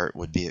this part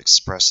would be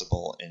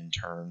expressible in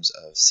terms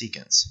of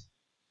secants.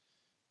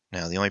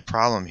 Now the only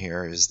problem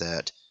here is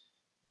that,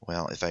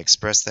 well, if I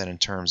express that in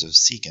terms of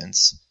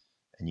secants,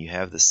 and you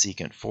have the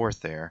secant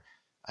 4th there,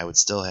 I would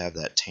still have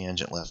that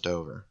tangent left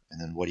over, and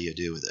then what do you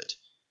do with it?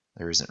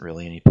 There isn't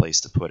really any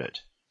place to put it.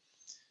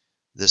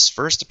 This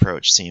first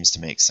approach seems to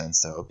make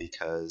sense though,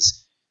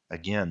 because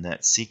again,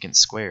 that secant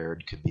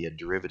squared could be a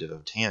derivative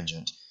of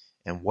tangent,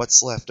 and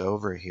what's left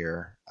over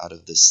here out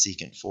of this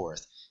secant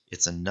 4th?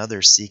 It's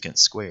another secant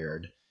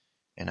squared,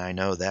 and I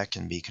know that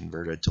can be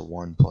converted to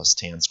 1 plus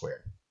tan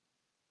squared.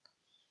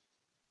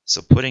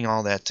 So putting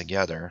all that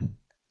together,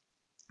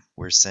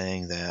 we're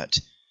saying that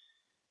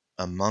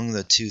among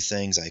the 2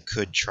 things I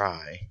could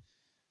try,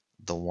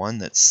 the one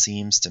that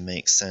seems to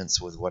make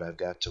sense with what I've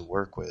got to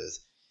work with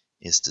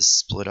is to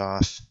split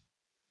off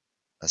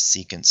a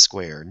secant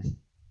squared.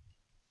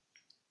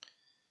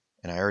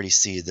 And I already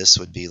see this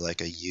would be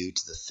like a u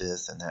to the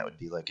 5th, and that would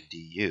be like a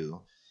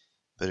du.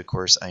 But of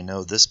course, I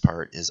know this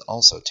part is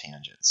also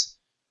tangents.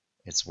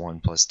 It's 1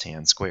 plus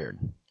tan squared.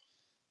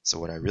 So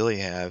what I really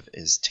have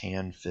is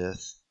tan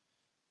 5th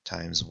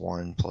times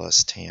 1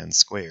 plus tan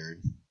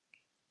squared,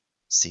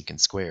 secant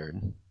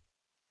squared,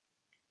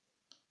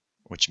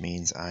 which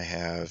means I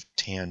have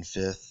tan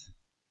 5th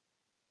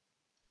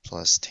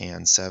plus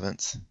tan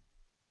 7th.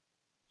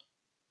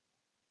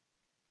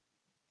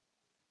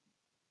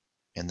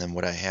 And then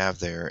what I have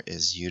there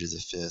is u to the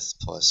 5th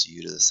plus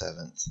u to the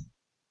 7th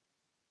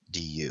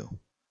du,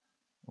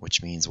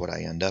 which means what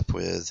I end up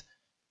with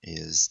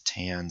is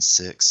tan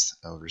 6th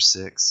over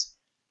 6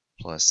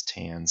 plus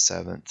tan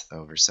 7th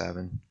over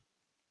 7,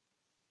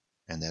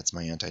 and that's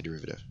my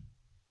antiderivative.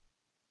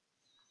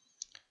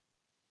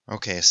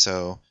 Okay,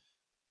 so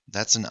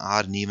that's an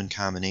odd and even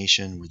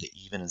combination where the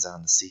even is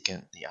on the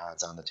secant, the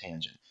odd's on the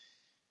tangent.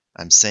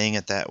 I'm saying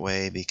it that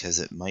way because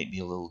it might be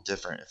a little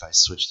different if I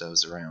switch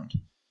those around.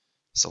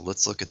 So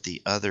let's look at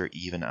the other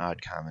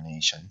even-odd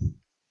combination.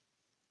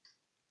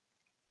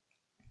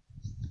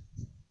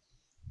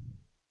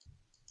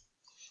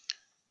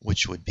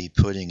 which would be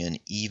putting an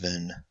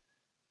even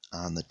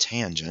on the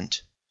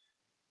tangent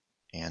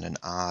and an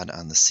odd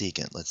on the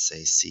secant, let's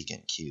say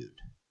secant cubed.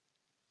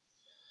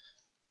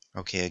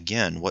 Okay,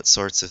 again, what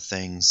sorts of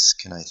things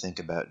can I think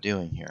about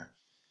doing here?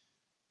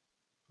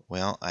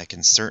 Well, I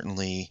can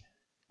certainly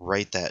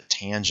write that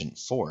tangent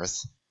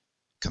fourth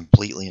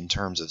completely in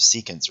terms of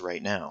secants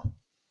right now.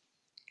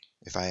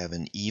 If I have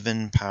an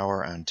even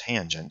power on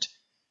tangent,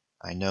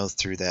 I know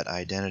through that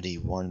identity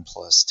 1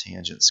 plus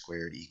tangent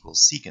squared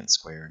equals secant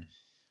squared,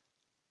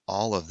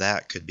 all of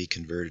that could be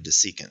converted to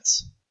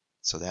secants.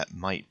 So that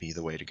might be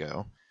the way to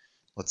go.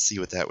 Let's see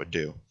what that would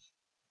do.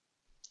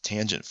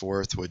 Tangent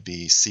fourth would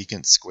be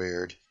secant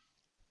squared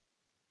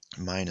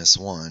minus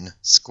 1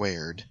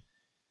 squared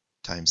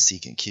times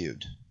secant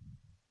cubed.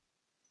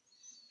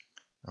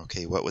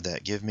 Okay, what would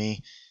that give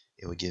me?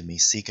 It would give me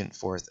secant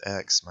fourth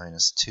x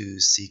minus 2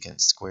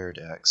 secant squared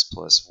x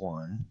plus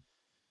 1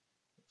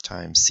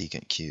 times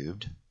secant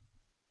cubed.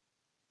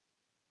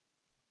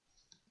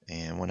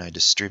 And when I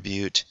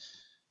distribute,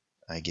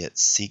 I get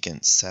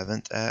secant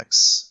seventh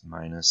x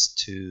minus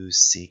 2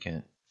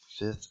 secant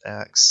fifth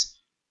x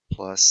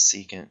plus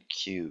secant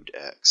cubed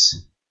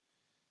x.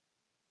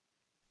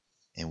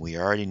 And we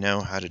already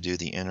know how to do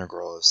the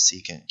integral of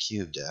secant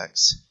cubed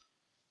x.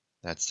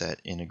 That's that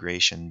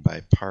integration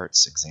by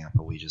parts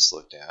example we just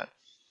looked at.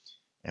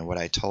 And what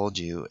I told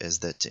you is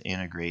that to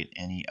integrate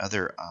any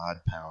other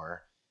odd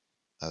power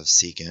of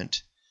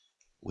secant,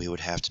 we would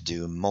have to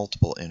do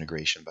multiple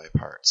integration by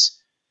parts.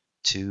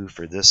 2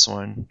 for this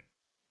one,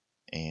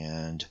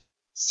 and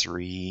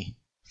 3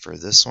 for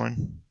this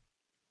one.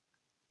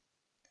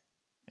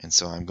 And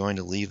so I'm going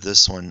to leave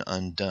this one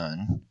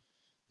undone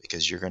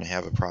because you're going to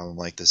have a problem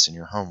like this in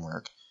your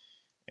homework.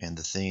 And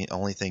the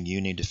only thing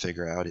you need to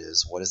figure out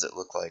is what does it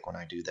look like when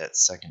I do that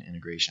second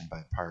integration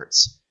by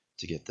parts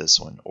to get this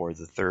one, or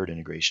the third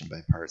integration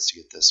by parts to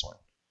get this one.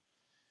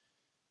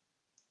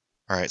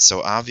 Alright,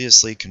 so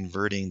obviously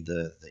converting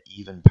the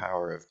even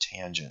power of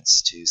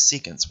tangents to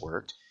secants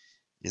worked.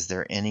 Is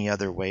there any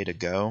other way to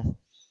go?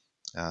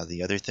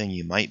 The other thing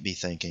you might be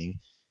thinking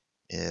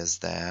is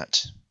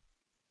that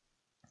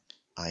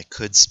I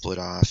could split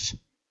off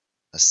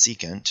a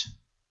secant,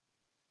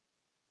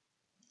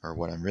 or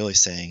what I'm really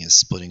saying is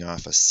splitting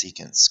off a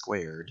secant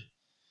squared,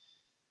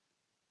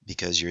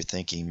 because you're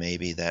thinking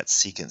maybe that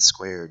secant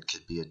squared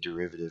could be a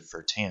derivative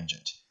for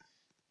tangent.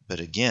 But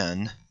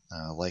again,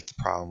 like the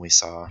problem we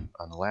saw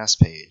on the last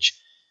page,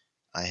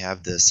 I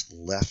have this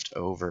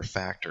leftover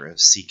factor of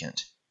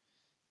secant.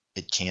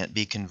 It can't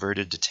be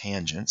converted to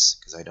tangents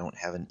because I don't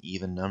have an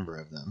even number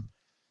of them,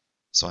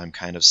 so I'm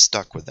kind of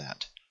stuck with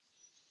that.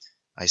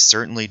 I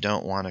certainly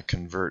don't want to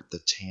convert the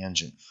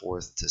tangent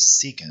fourth to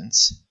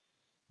secants,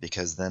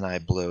 because then I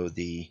blow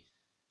the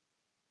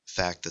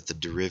fact that the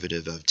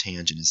derivative of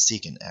tangent is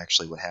secant.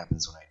 Actually, what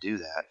happens when I do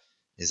that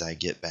is I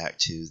get back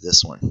to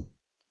this one.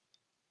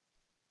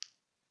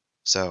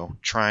 So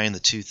trying the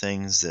two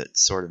things that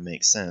sort of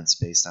make sense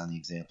based on the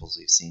examples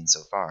we've seen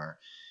so far,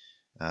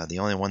 the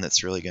only one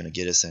that's really going to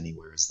get us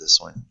anywhere is this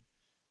one,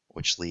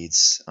 which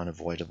leads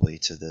unavoidably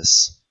to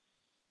this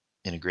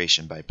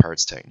integration by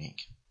parts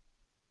technique.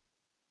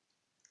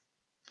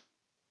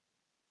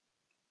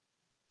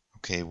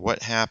 Okay,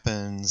 what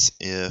happens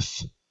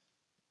if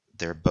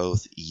they're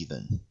both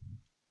even?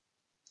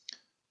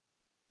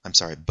 I'm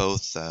sorry,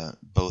 both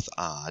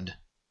odd.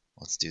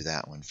 Let's do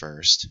that one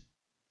first.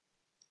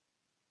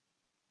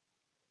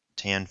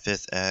 Tan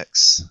fifth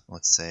x,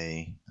 let's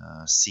say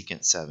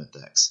secant seventh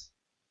x.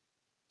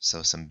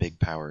 So some big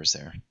powers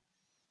there.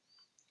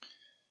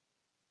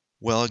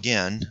 Well,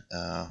 again,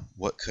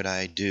 what could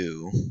I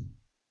do?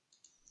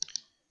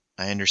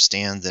 I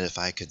understand that if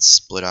I could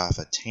split off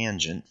a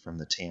tangent from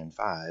the tan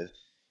 5,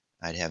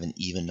 I'd have an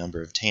even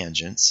number of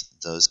tangents.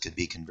 Those could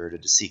be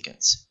converted to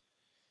secants.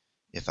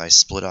 If I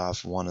split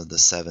off one of the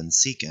 7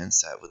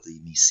 secants, that would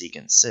leave me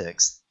secant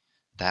 6.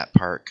 That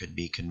part could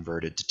be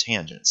converted to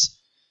tangents.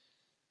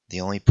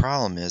 The only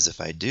problem is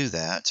if I do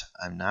that,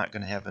 I'm not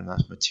going to have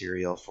enough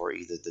material for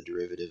either the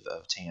derivative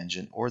of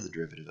tangent or the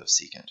derivative of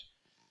secant.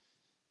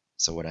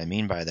 So what I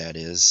mean by that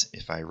is,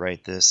 if I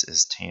write this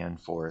as tan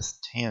fourth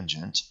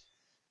tangent,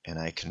 and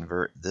I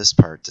convert this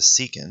part to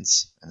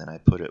secants, and then I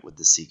put it with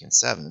the secant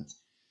seventh,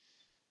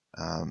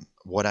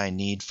 what I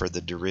need for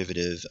the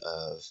derivative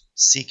of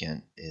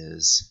secant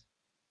is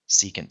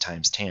secant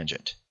times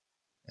tangent,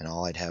 and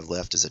all I'd have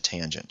left is a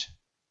tangent.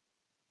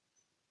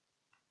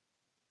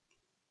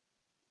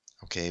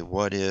 Okay,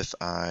 what if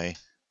I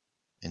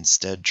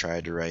instead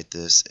tried to write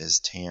this as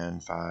tan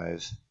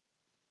 5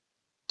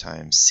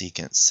 times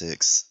secant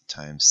 6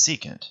 times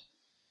secant?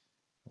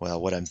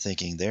 Well, what I'm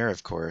thinking there,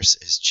 of course,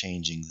 is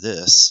changing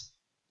this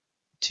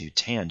to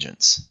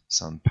tangents,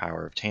 some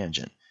power of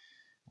tangent.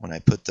 When I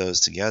put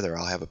those together,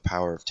 I'll have a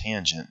power of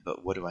tangent,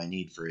 but what do I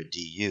need for a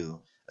du?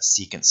 A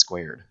secant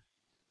squared.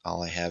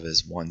 All I have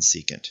is 1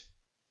 secant.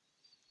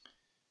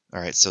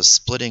 Alright, so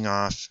splitting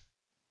off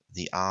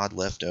the odd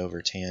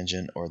leftover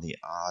tangent or the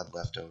odd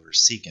leftover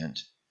secant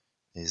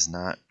is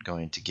not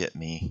going to get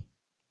me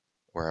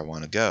where I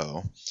want to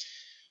go.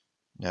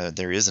 Now,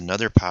 there is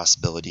another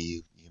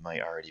possibility you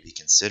might already be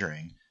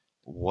considering.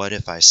 What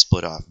if I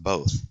split off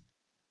both?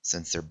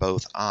 Since they're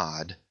both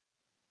odd,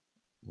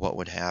 what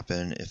would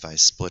happen if I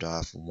split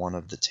off one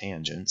of the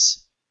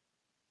tangents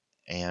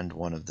and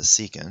one of the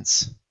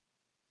secants?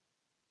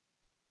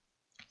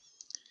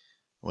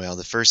 Well,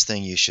 the first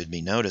thing you should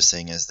be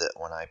noticing is that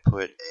when I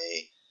put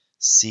a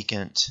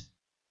secant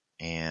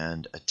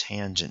and a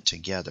tangent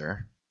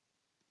together,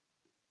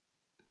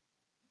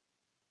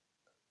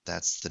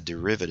 that's the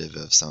derivative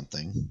of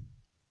something.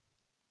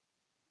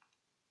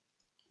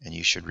 And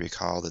you should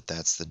recall that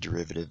that's the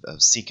derivative of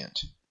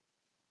secant.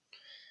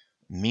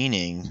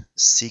 Meaning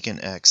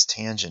secant x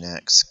tangent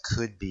x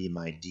could be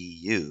my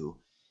du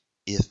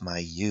if my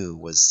u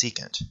was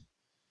secant.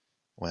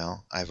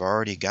 Well, I've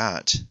already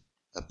got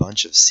a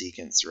bunch of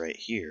secants right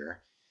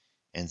here,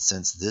 and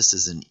since this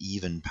is an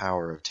even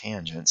power of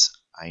tangents,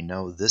 I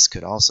know this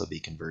could also be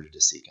converted to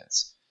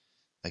secants.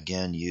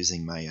 Again,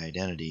 using my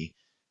identity,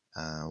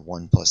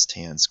 1 plus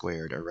tan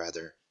squared, or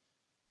rather,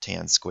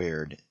 tan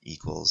squared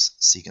equals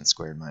secant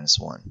squared minus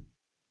 1.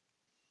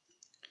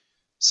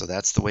 So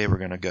that's the way we're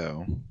going to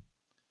go.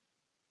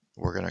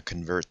 We're going to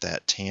convert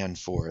that tan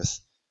fourth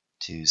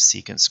to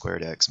secant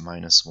squared x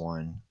minus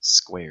 1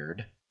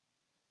 squared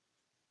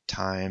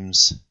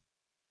times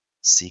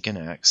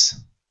secant x,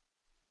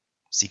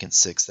 secant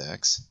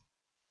 6x,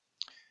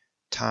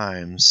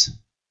 times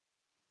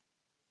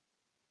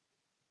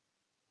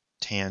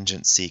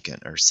tangent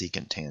secant, or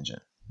secant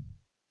tangent.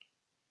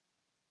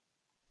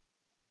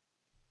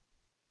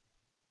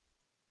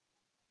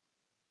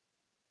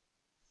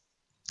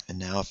 And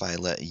now if I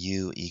let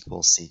u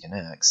equal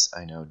secant x,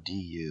 I know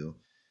du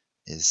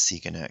is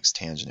secant x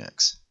tangent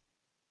x.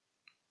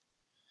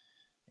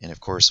 And of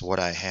course, what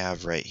I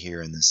have right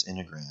here in this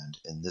integrand,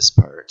 in this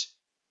part,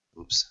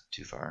 oops,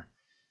 too far,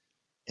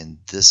 in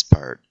this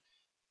part,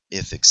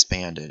 if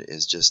expanded,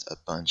 is just a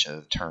bunch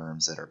of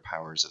terms that are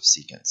powers of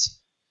secants.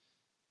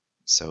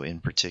 So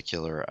in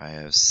particular, I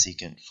have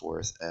secant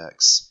fourth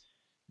x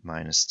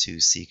minus 2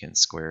 secant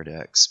squared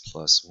x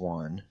plus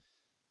 1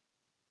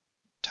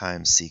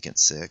 times secant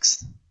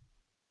sixth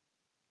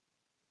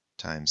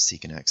times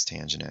secant x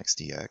tangent x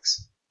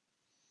dx,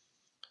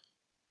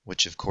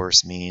 which of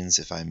course means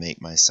if I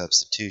make my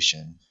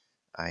substitution,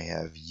 I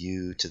have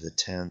u to the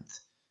 10th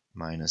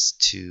minus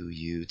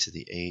 2u to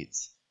the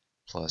 8th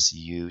plus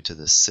u to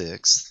the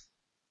 6th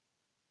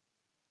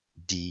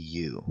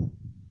du.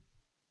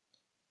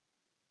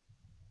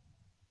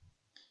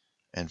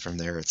 And from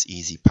there, it's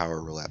easy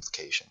power rule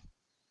application.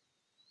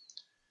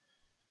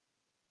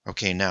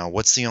 Okay, now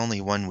what's the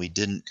only one we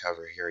didn't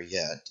cover here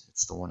yet?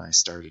 It's the one I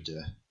started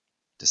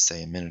to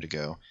say a minute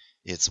ago.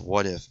 It's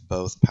what if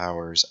both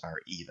powers are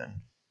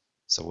even?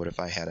 So what if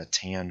I had a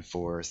tan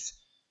fourth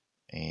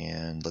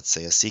and let's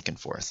say a secant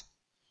fourth?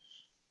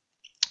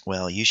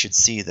 Well, you should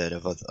see that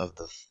of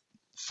the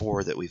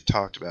 4 that we've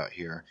talked about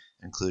here,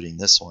 including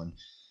this one,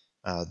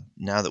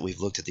 now that we've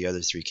looked at the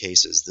other 3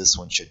 cases, this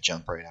one should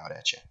jump right out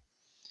at you.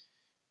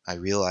 I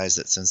realize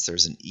that since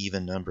there's an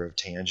even number of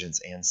tangents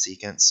and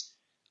secants,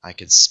 I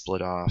could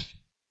split off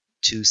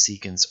 2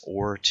 secants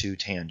or 2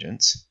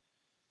 tangents.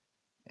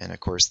 And of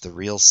course, the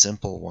real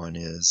simple one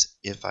is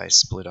if I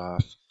split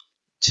off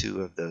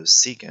 2 of those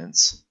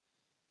secants,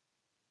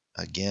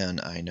 again,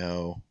 I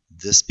know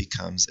this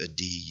becomes a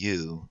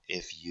du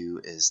if u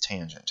is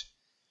tangent.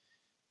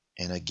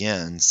 And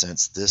again,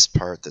 since this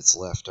part that's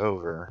left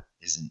over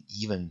is an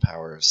even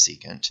power of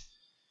secant,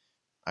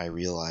 I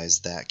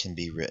realize that can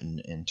be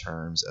written in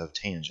terms of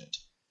tangent.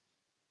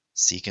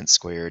 Secant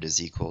squared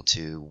is equal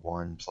to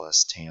 1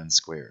 plus tan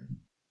squared.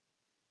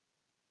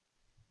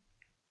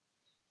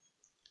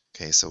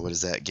 Okay, so what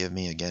does that give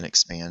me? Again,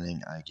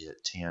 expanding, I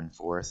get tan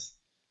fourth,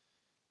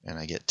 and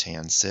I get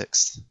tan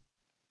sixth.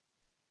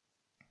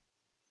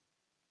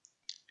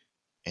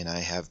 And I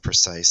have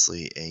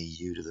precisely a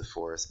u to the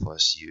 4th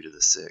plus u to the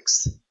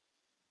 6th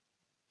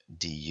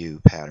du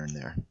pattern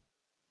there.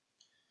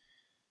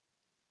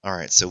 All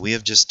right, so we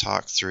have just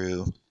talked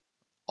through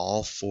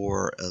all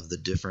 4 of the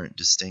different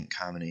distinct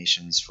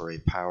combinations for a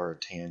power of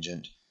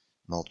tangent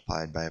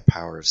multiplied by a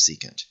power of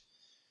secant.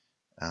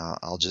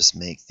 I'll just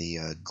make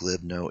the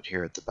glib note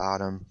here at the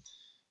bottom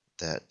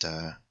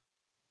that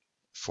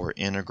for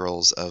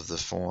integrals of the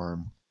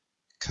form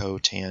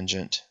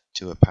cotangent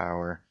to a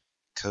power,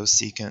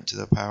 cosecant to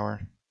the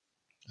power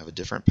of a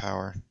different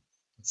power,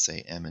 let's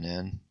say m and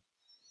n,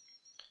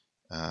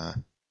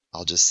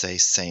 I'll just say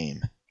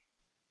same,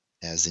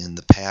 as in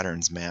the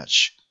patterns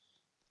match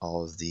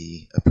all of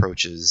the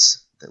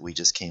approaches that we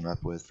just came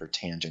up with for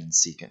tangent and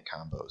secant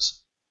combos.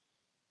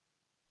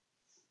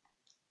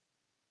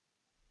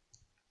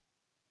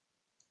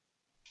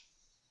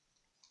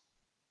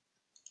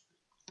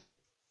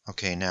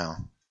 Okay, now,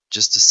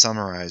 just to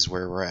summarize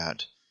where we're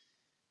at,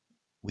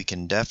 we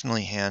can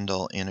definitely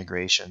handle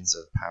integrations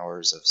of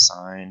powers of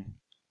sine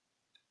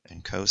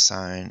and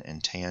cosine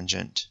and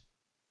tangent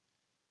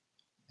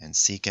and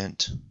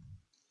secant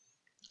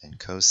and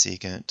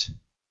cosecant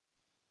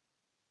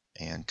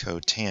and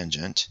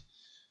cotangent.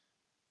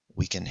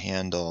 We can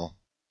handle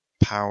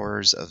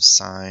powers of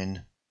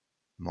sine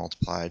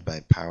multiplied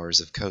by powers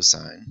of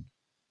cosine.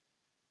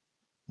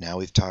 Now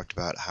we've talked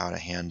about how to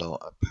handle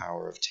a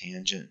power of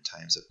tangent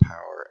times a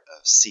power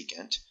of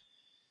secant.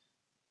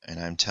 And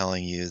I'm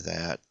telling you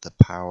that the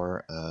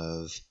power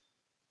of,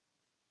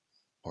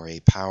 or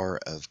a power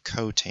of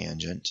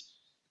cotangent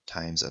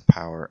times a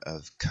power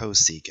of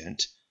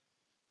cosecant,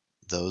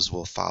 those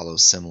will follow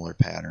similar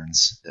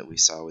patterns that we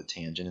saw with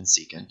tangent and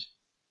secant.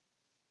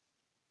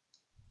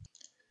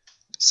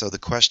 So the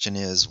question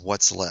is,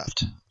 what's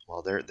left?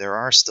 Well, there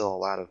are still a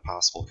lot of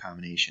possible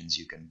combinations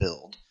you can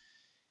build.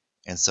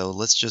 And so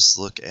let's just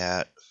look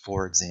at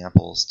 4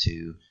 examples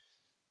to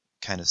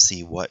kind of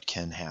see what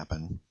can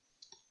happen.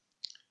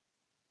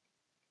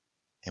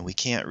 And we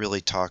can't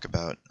really talk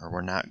about, or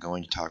we're not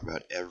going to talk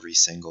about every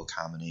single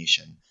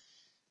combination,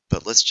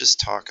 but let's just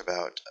talk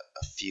about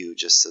a few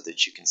just so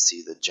that you can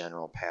see the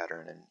general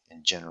pattern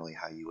and generally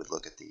how you would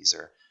look at these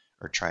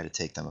or try to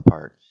take them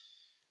apart.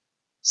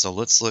 So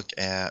let's look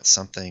at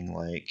something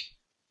like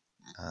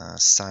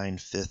sine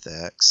 5th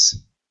x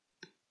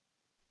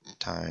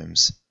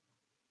times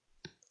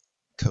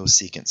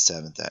cosecant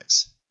 7th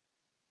x.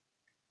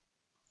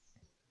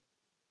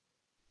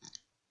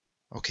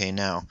 Okay,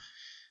 now,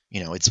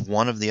 it's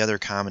one of the other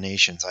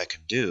combinations I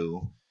could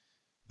do,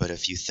 but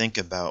if you think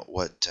about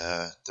what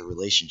the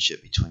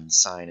relationship between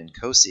sine and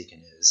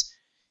cosecant is,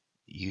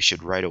 you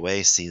should right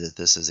away see that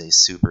this is a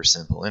super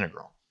simple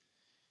integral.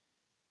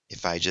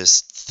 If I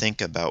just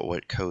think about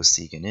what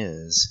cosecant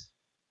is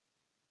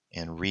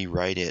and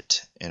rewrite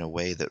it in a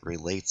way that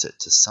relates it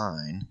to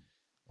sine,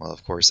 well,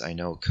 of course, I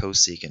know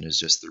cosecant is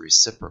just the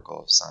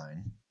reciprocal of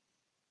sine.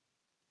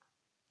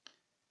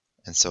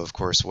 And so, of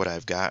course, what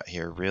I've got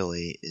here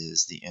really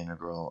is the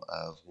integral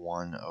of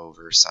 1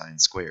 over sine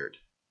squared.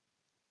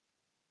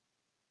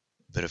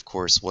 But, of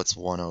course, what's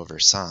 1 over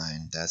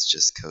sine? That's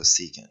just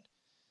cosecant.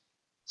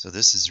 So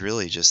this is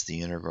really just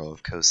the integral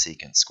of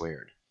cosecant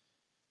squared.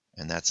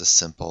 And that's a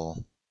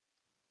simple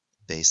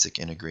basic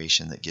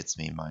integration that gets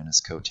me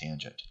minus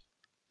cotangent.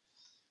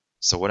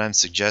 So what I'm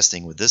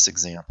suggesting with this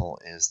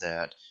example is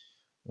that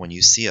when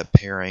you see a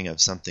pairing of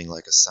something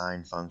like a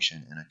sine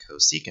function and a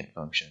cosecant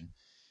function,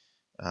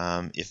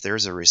 if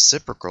there's a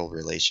reciprocal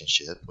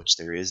relationship, which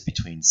there is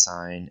between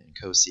sine and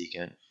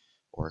cosecant,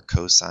 or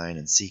cosine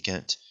and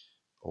secant,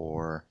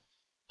 or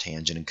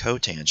tangent and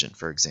cotangent,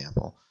 for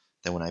example,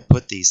 then when I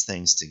put these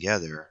things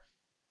together,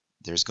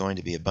 there's going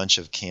to be a bunch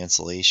of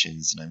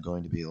cancellations, and I'm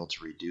going to be able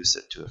to reduce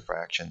it to a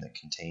fraction that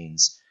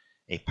contains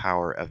a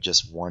power of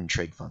just one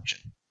trig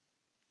function.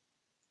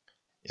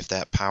 If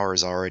that power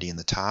is already in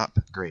the top,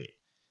 great.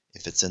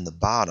 If it's in the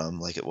bottom,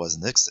 like it was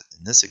in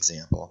this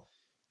example,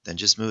 then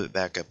just move it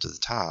back up to the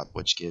top,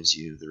 which gives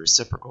you the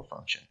reciprocal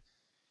function.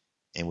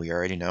 And we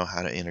already know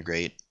how to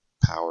integrate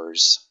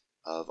powers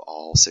of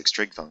all 6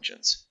 trig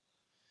functions.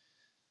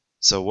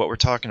 So what we're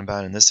talking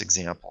about in this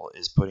example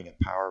is putting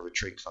a power of a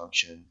trig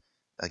function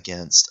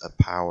against a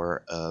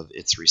power of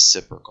its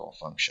reciprocal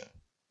function.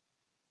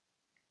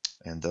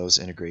 And those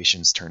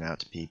integrations turn out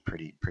to be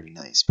pretty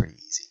nice, pretty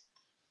easy.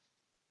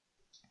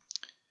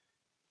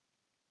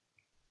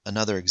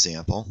 Another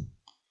example.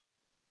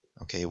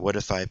 Okay, what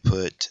if I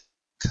put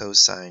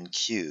cosine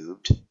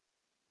cubed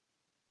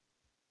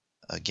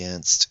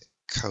against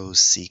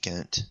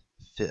cosecant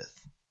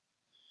 5th?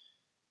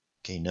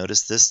 Okay,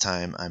 notice this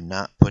time I'm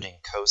not putting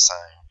cosine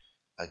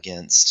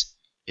against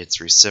its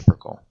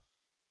reciprocal.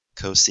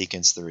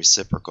 Cosecant's the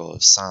reciprocal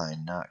of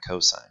sine, not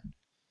cosine.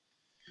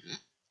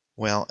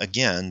 Well,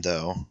 again,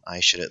 though, I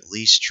should at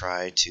least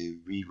try to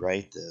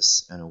rewrite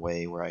this in a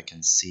way where I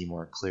can see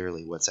more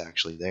clearly what's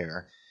actually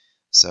there.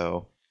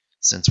 So,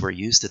 since we're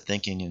used to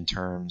thinking in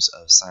terms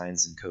of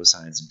sines and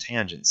cosines and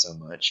tangents so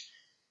much,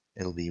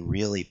 it'll be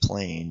really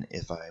plain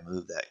if I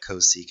move that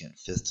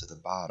cosecant 5th to the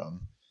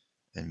bottom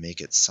and make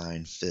it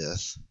sine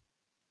 5th.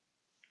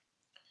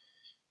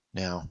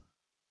 Now,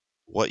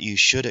 what you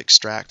should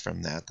extract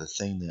from that, the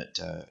thing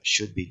that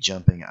should be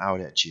jumping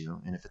out at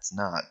you, and if it's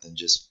not, then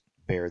just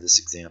bear this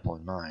example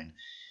in mind.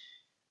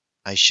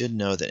 I should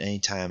know that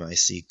anytime I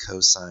see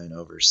cosine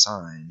over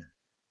sine,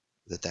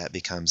 that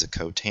becomes a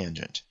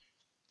cotangent.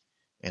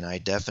 And I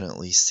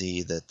definitely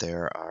see that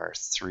there are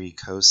 3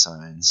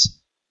 cosines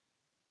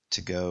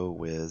to go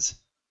with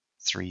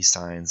 3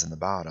 sines in the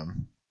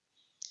bottom.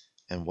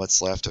 And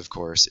what's left, of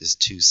course, is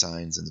 2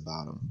 sines in the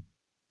bottom.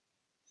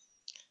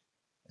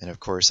 And of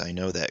course, I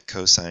know that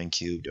cosine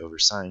cubed over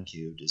sine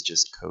cubed is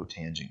just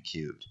cotangent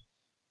cubed.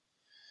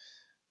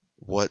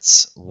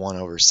 What's 1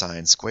 over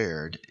sine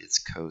squared?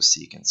 It's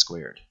cosecant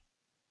squared.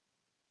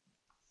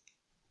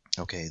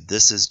 Okay,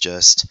 this is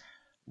just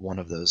one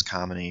of those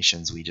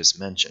combinations we just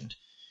mentioned.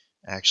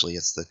 Actually,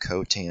 it's the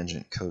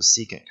cotangent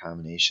cosecant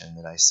combination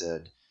that I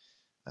said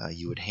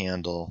you would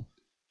handle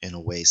in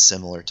a way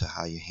similar to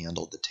how you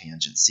handled the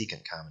tangent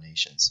secant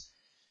combinations.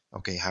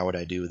 Okay, how would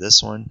I do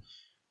this one?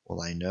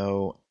 Well, I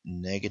know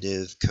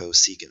negative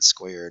cosecant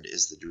squared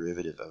is the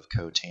derivative of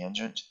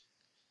cotangent.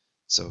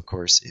 So, of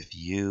course, if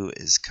u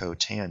is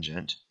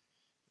cotangent,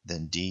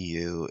 then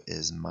du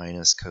is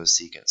minus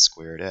cosecant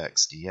squared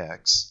x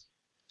dx.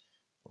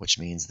 which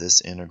means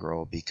this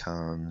integral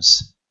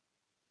becomes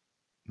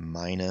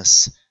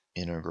minus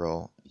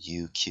integral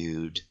u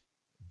cubed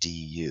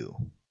du.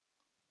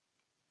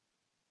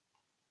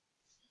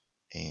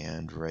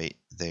 And right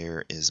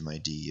there is my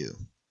du.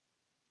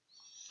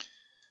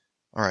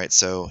 Alright,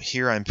 so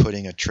here I'm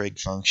putting a trig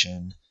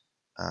function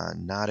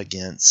not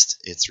against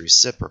its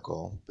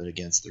reciprocal, but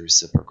against the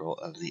reciprocal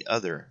of the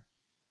other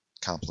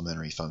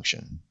complementary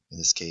function. In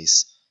this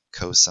case,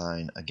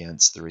 cosine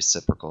against the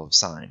reciprocal of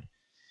sine.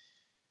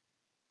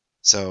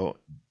 So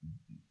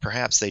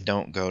perhaps they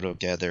don't go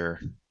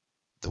together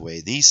the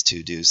way these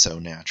two do so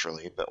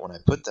naturally, but when I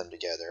put them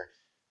together,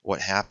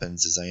 what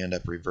happens is I end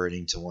up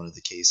reverting to one of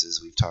the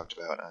cases we've talked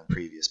about on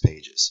previous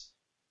pages.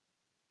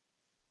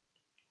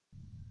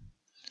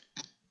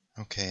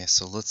 Okay,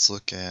 so let's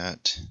look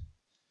at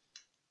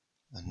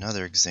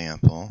another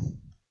example.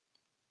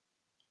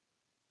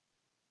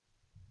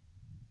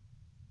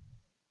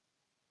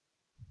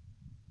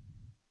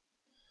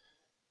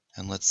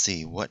 And let's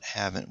see, what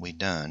haven't we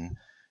done?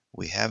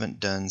 We haven't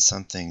done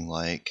something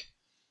like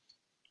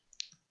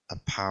a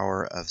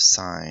power of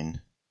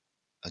sine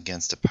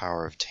against a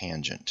power of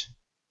tangent.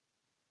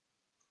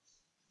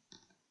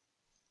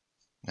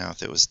 Now,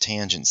 if it was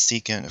tangent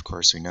secant, of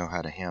course we know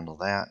how to handle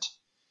that.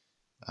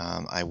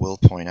 I will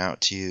point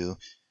out to you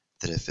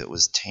that if it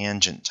was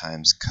tangent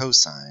times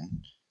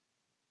cosine,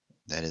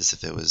 that is,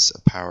 if it was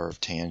a power of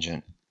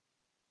tangent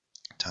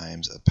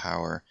times a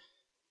power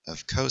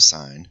of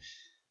cosine,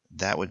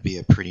 that would be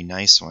a pretty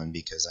nice one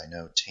because I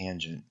know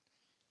tangent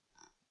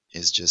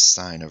is just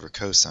sine over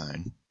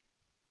cosine.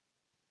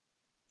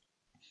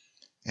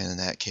 And in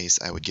that case,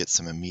 I would get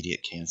some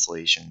immediate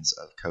cancellations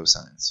of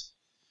cosines.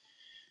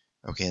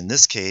 Okay, in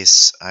this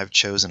case, I've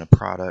chosen a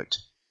product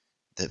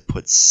that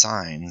puts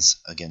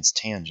sines against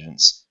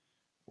tangents,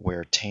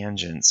 where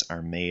tangents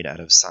are made out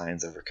of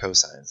sines over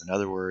cosines. In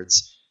other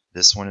words,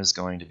 this one is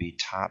going to be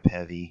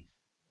top-heavy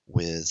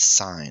with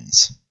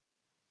sines.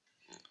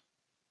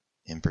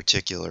 In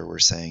particular, we're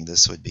saying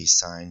this would be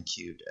sine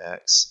cubed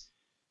x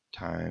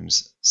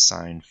times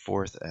sine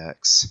fourth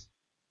x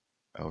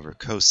over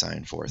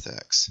cosine fourth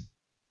x.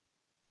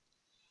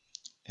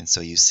 And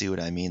so you see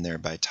what I mean there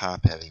by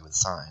top-heavy with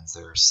sines.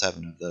 There are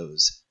 7 of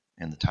those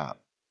in the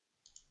top.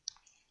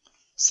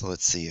 So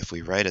let's see, if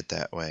we write it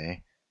that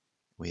way,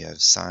 we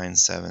have sine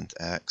 7th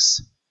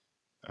x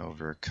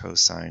over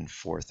cosine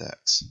 4th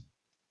x.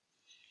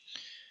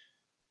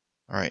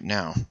 All right,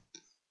 now,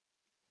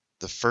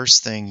 the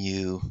first thing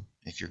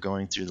if you're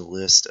going through the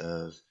list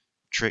of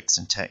tricks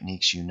and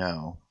techniques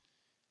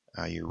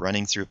you're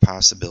running through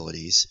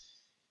possibilities,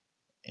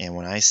 and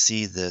when I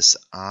see this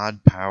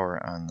odd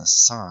power on the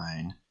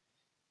sine,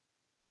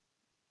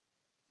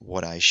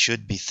 what I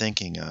should be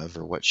thinking of,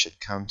 or what should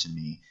come to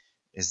me,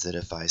 is that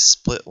if I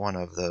split one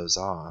of those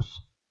off,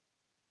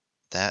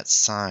 that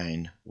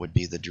sine would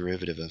be the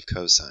derivative of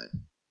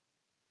cosine,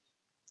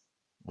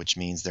 which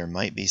means there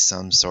might be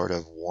some sort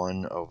of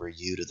 1 over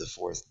u to the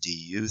 4th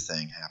du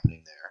thing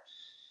happening there.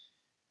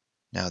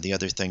 Now, the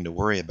other thing to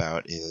worry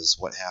about is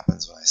what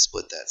happens when I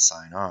split that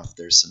sine off.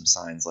 There's some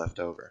sines left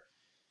over.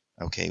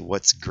 Okay,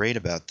 what's great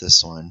about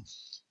this one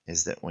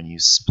is that when you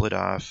split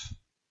off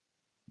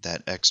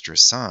that extra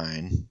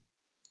sine,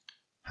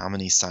 how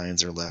many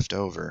sines are left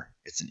over?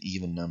 It's an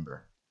even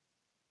number.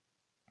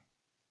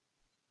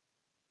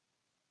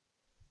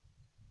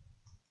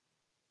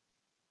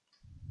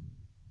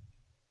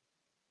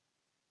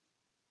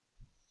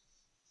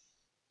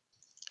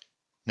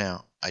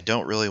 Now, I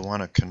don't really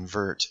want to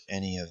convert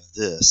any of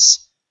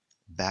this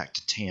back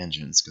to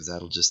tangents because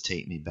that'll just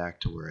take me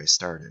back to where I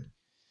started.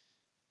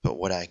 But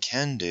what I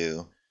can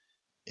do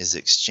is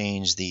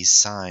exchange these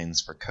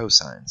sines for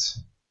cosines.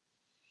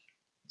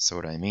 So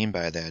what I mean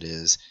by that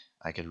is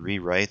I could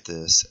rewrite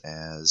this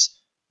as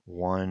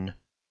 1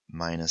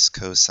 minus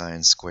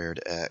cosine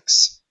squared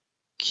x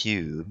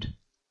cubed.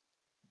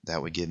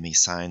 That would give me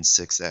sine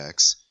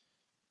 6x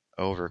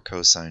over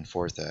cosine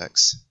 4th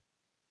x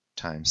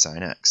times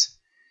sine x.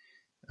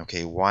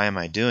 Okay, why am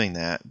I doing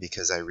that?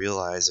 Because I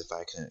realize if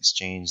I can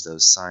exchange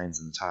those sines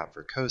in the top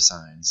for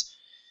cosines,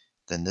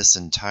 then this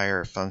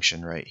entire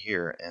function right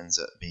here ends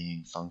up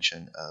being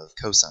function of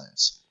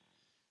cosines,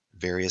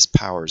 various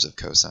powers of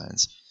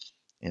cosines.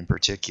 In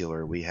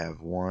particular, we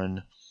have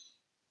 1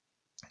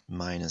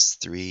 minus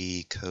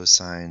 3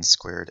 cosine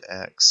squared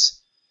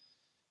x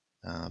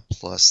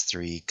plus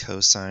 3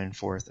 cosine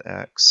 4th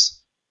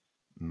x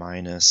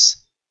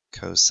minus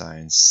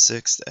cosine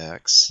 6th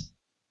x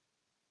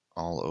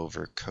all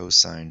over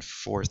cosine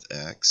 4th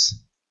x.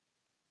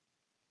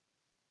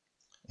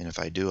 And if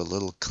I do a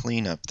little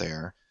cleanup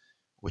there,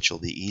 which will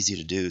be easy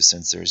to do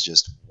since there's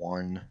just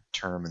one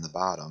term in the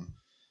bottom,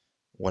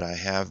 what I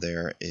have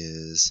there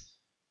is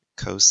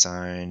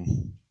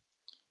cosine,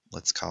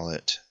 let's call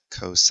it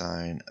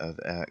cosine of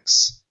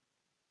x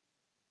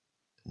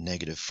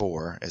negative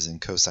 4, as in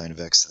cosine of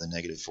x to the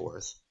negative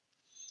 4th,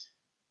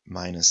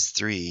 minus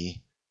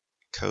 3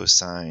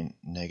 cosine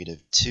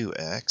negative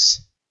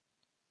 2x.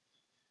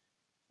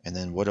 And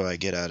then what do I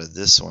get out of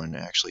this one?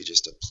 Actually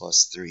just a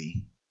plus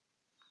 3.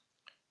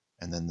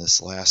 And then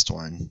this last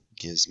one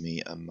gives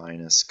me a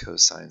minus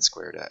cosine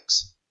squared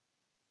x.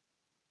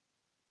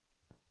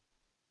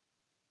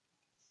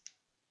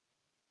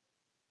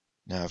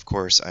 Now, of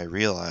course, I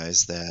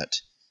realize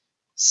that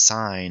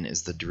sine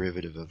is the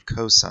derivative of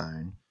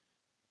cosine,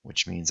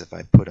 which means if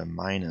I put a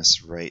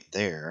minus right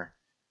there,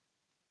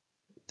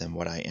 then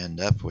what I end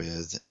up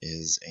with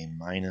is a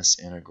minus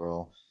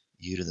integral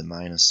u to the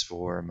minus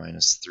 4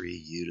 minus 3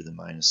 u to the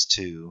minus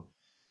 2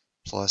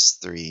 plus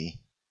 3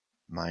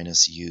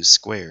 minus u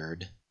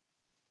squared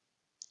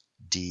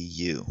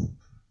du.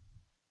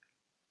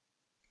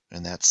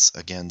 And that's,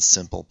 again,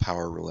 simple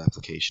power rule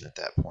application at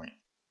that point.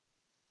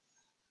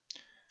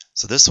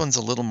 So this one's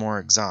a little more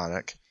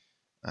exotic,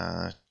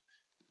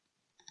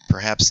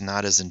 perhaps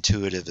not as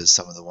intuitive as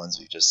some of the ones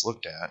we've just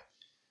looked at,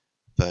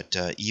 but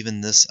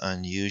even this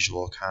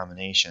unusual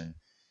combination,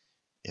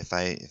 if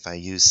I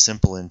use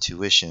simple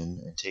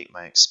intuition and take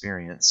my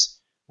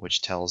experience,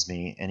 which tells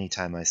me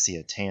anytime I see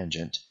a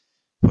tangent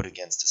put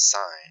against a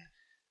sine,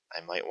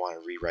 I might want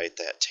to rewrite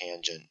that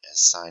tangent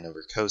as sine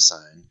over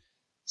cosine,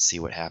 see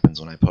what happens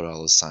when I put all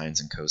those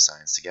sines and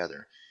cosines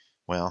together.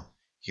 Well,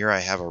 here I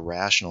have a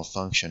rational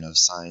function of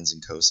sines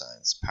and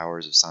cosines,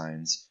 powers of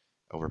sines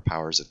over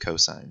powers of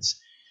cosines.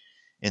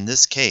 In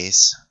this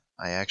case,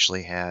 I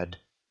actually had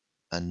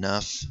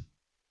enough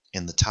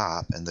in the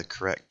top and the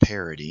correct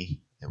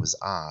parity, it was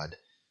odd,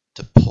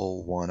 to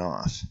pull one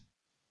off.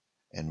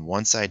 And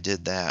once I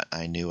did that,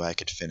 I knew I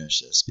could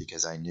finish this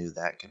because I knew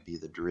that could be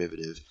the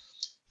derivative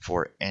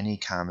for any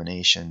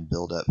combination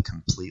built up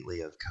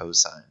completely of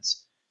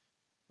cosines,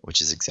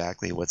 which is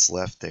exactly what's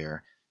left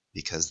there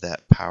because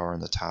that power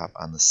on the top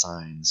on the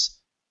sines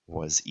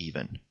was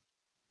even.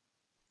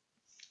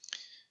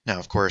 Now,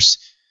 of course,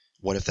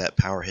 what if that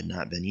power had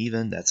not been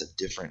even? That's a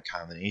different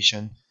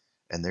combination,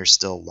 and there's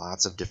still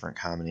lots of different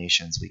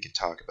combinations we could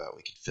talk about.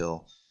 We could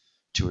fill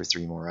 2 or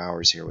 3 more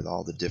hours here with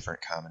all the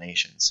different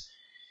combinations.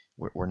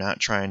 We're not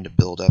trying to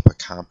build up a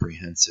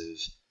comprehensive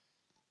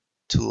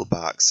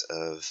toolbox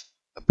of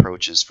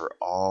approaches for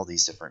all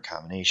these different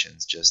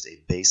combinations, just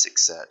a basic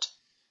set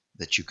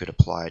that you could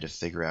apply to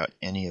figure out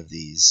any of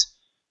these,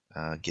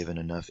 given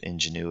enough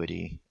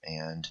ingenuity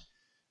and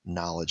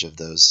knowledge of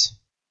those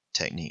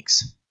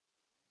techniques.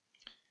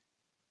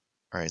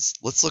 All right,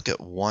 let's look at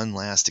one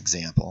last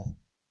example.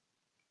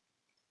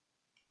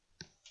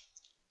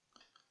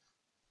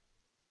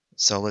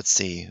 So let's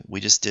see,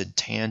 we just did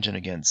tangent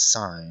against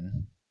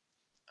sine.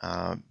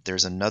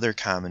 There's another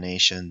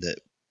combination that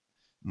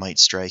might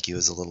strike you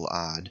as a little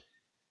odd.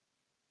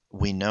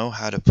 We know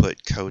how to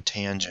put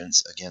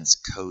cotangents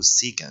against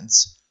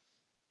cosecants.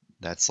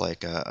 That's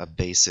like a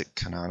basic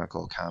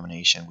canonical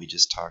combination we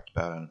just talked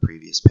about on a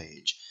previous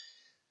page.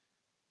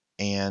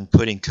 And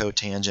putting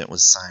cotangent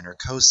with sine or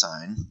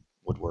cosine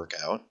would work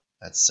out.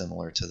 That's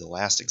similar to the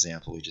last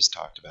example we just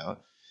talked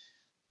about.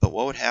 But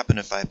what would happen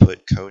if I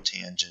put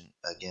cotangent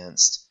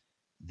against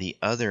the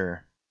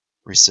other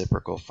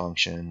reciprocal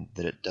function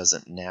that it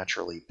doesn't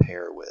naturally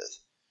pair with?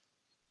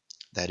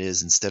 That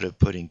is, instead of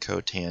putting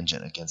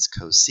cotangent against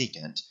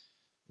cosecant,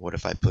 what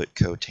if I put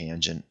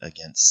cotangent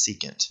against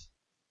secant?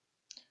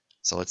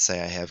 So let's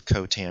say I have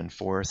cotan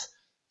fourth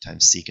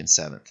times secant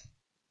seventh.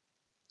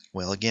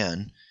 Well,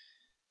 again,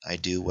 I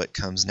do what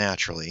comes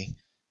naturally.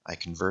 I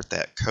convert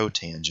that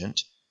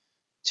cotangent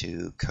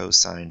to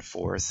cosine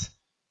fourth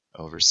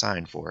over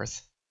sine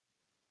fourth.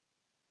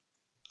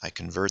 I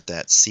convert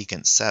that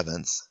secant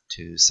seventh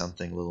to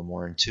something a little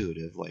more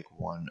intuitive, like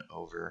 1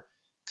 over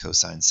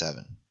cosine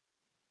 7.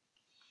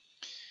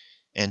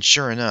 And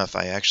sure enough,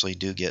 I actually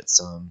do get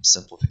some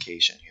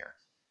simplification here.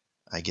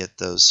 I get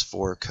those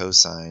 4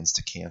 cosines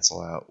to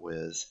cancel out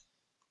with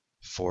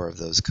 4 of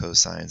those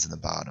cosines in the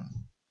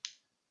bottom.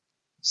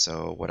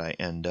 So what I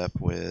end up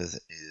with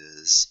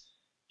is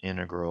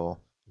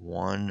integral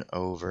 1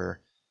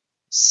 over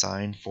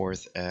sine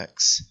fourth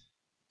x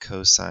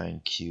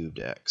cosine cubed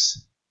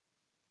x.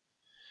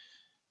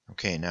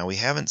 Okay, now we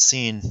haven't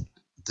seen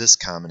this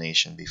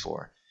combination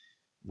before.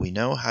 We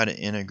know how to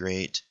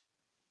integrate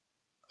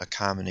a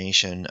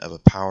combination of a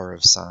power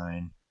of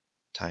sine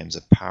times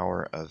a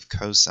power of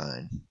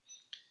cosine.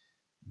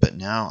 But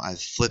now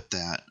I've flipped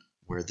that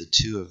where the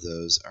 2 of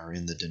those are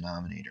in the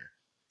denominator.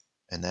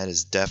 And that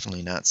is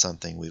definitely not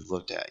something we've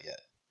looked at yet.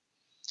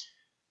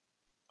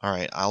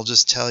 Alright, I'll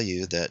just tell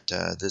you that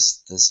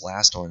this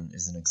last one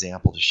is an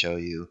example to show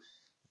you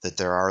that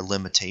there are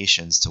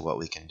limitations to what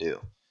we can do.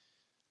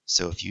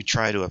 So if you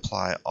try to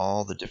apply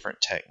all the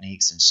different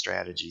techniques and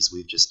strategies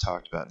we've just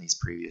talked about in these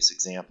previous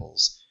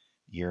examples,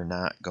 you're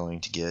not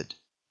going to get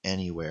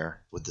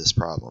anywhere with this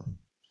problem.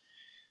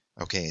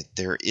 Okay,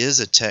 there is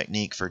a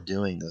technique for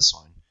doing this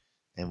one,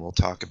 and we'll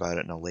talk about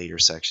it in a later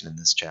section in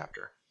this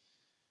chapter.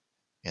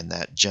 And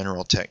that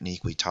general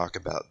technique we talk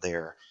about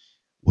there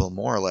will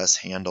more or less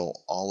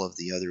handle all of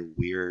the other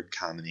weird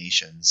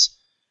combinations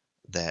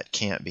that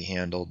can't be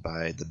handled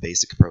by the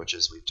basic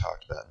approaches we've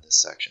talked about in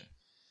this section.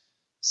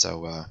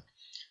 So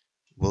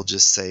we'll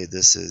just say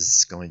this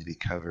is going to be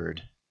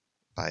covered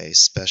by a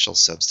special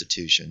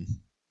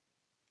substitution.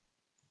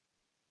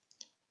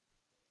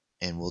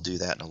 and we'll do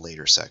that in a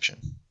later section.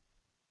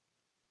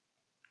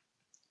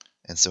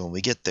 And so when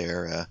we get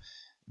there,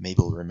 maybe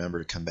we'll remember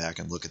to come back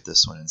and look at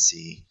this one and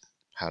see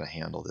how to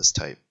handle this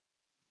type.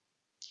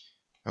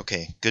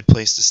 Okay, good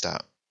place to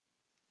stop.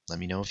 Let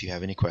me know if you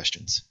have any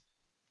questions.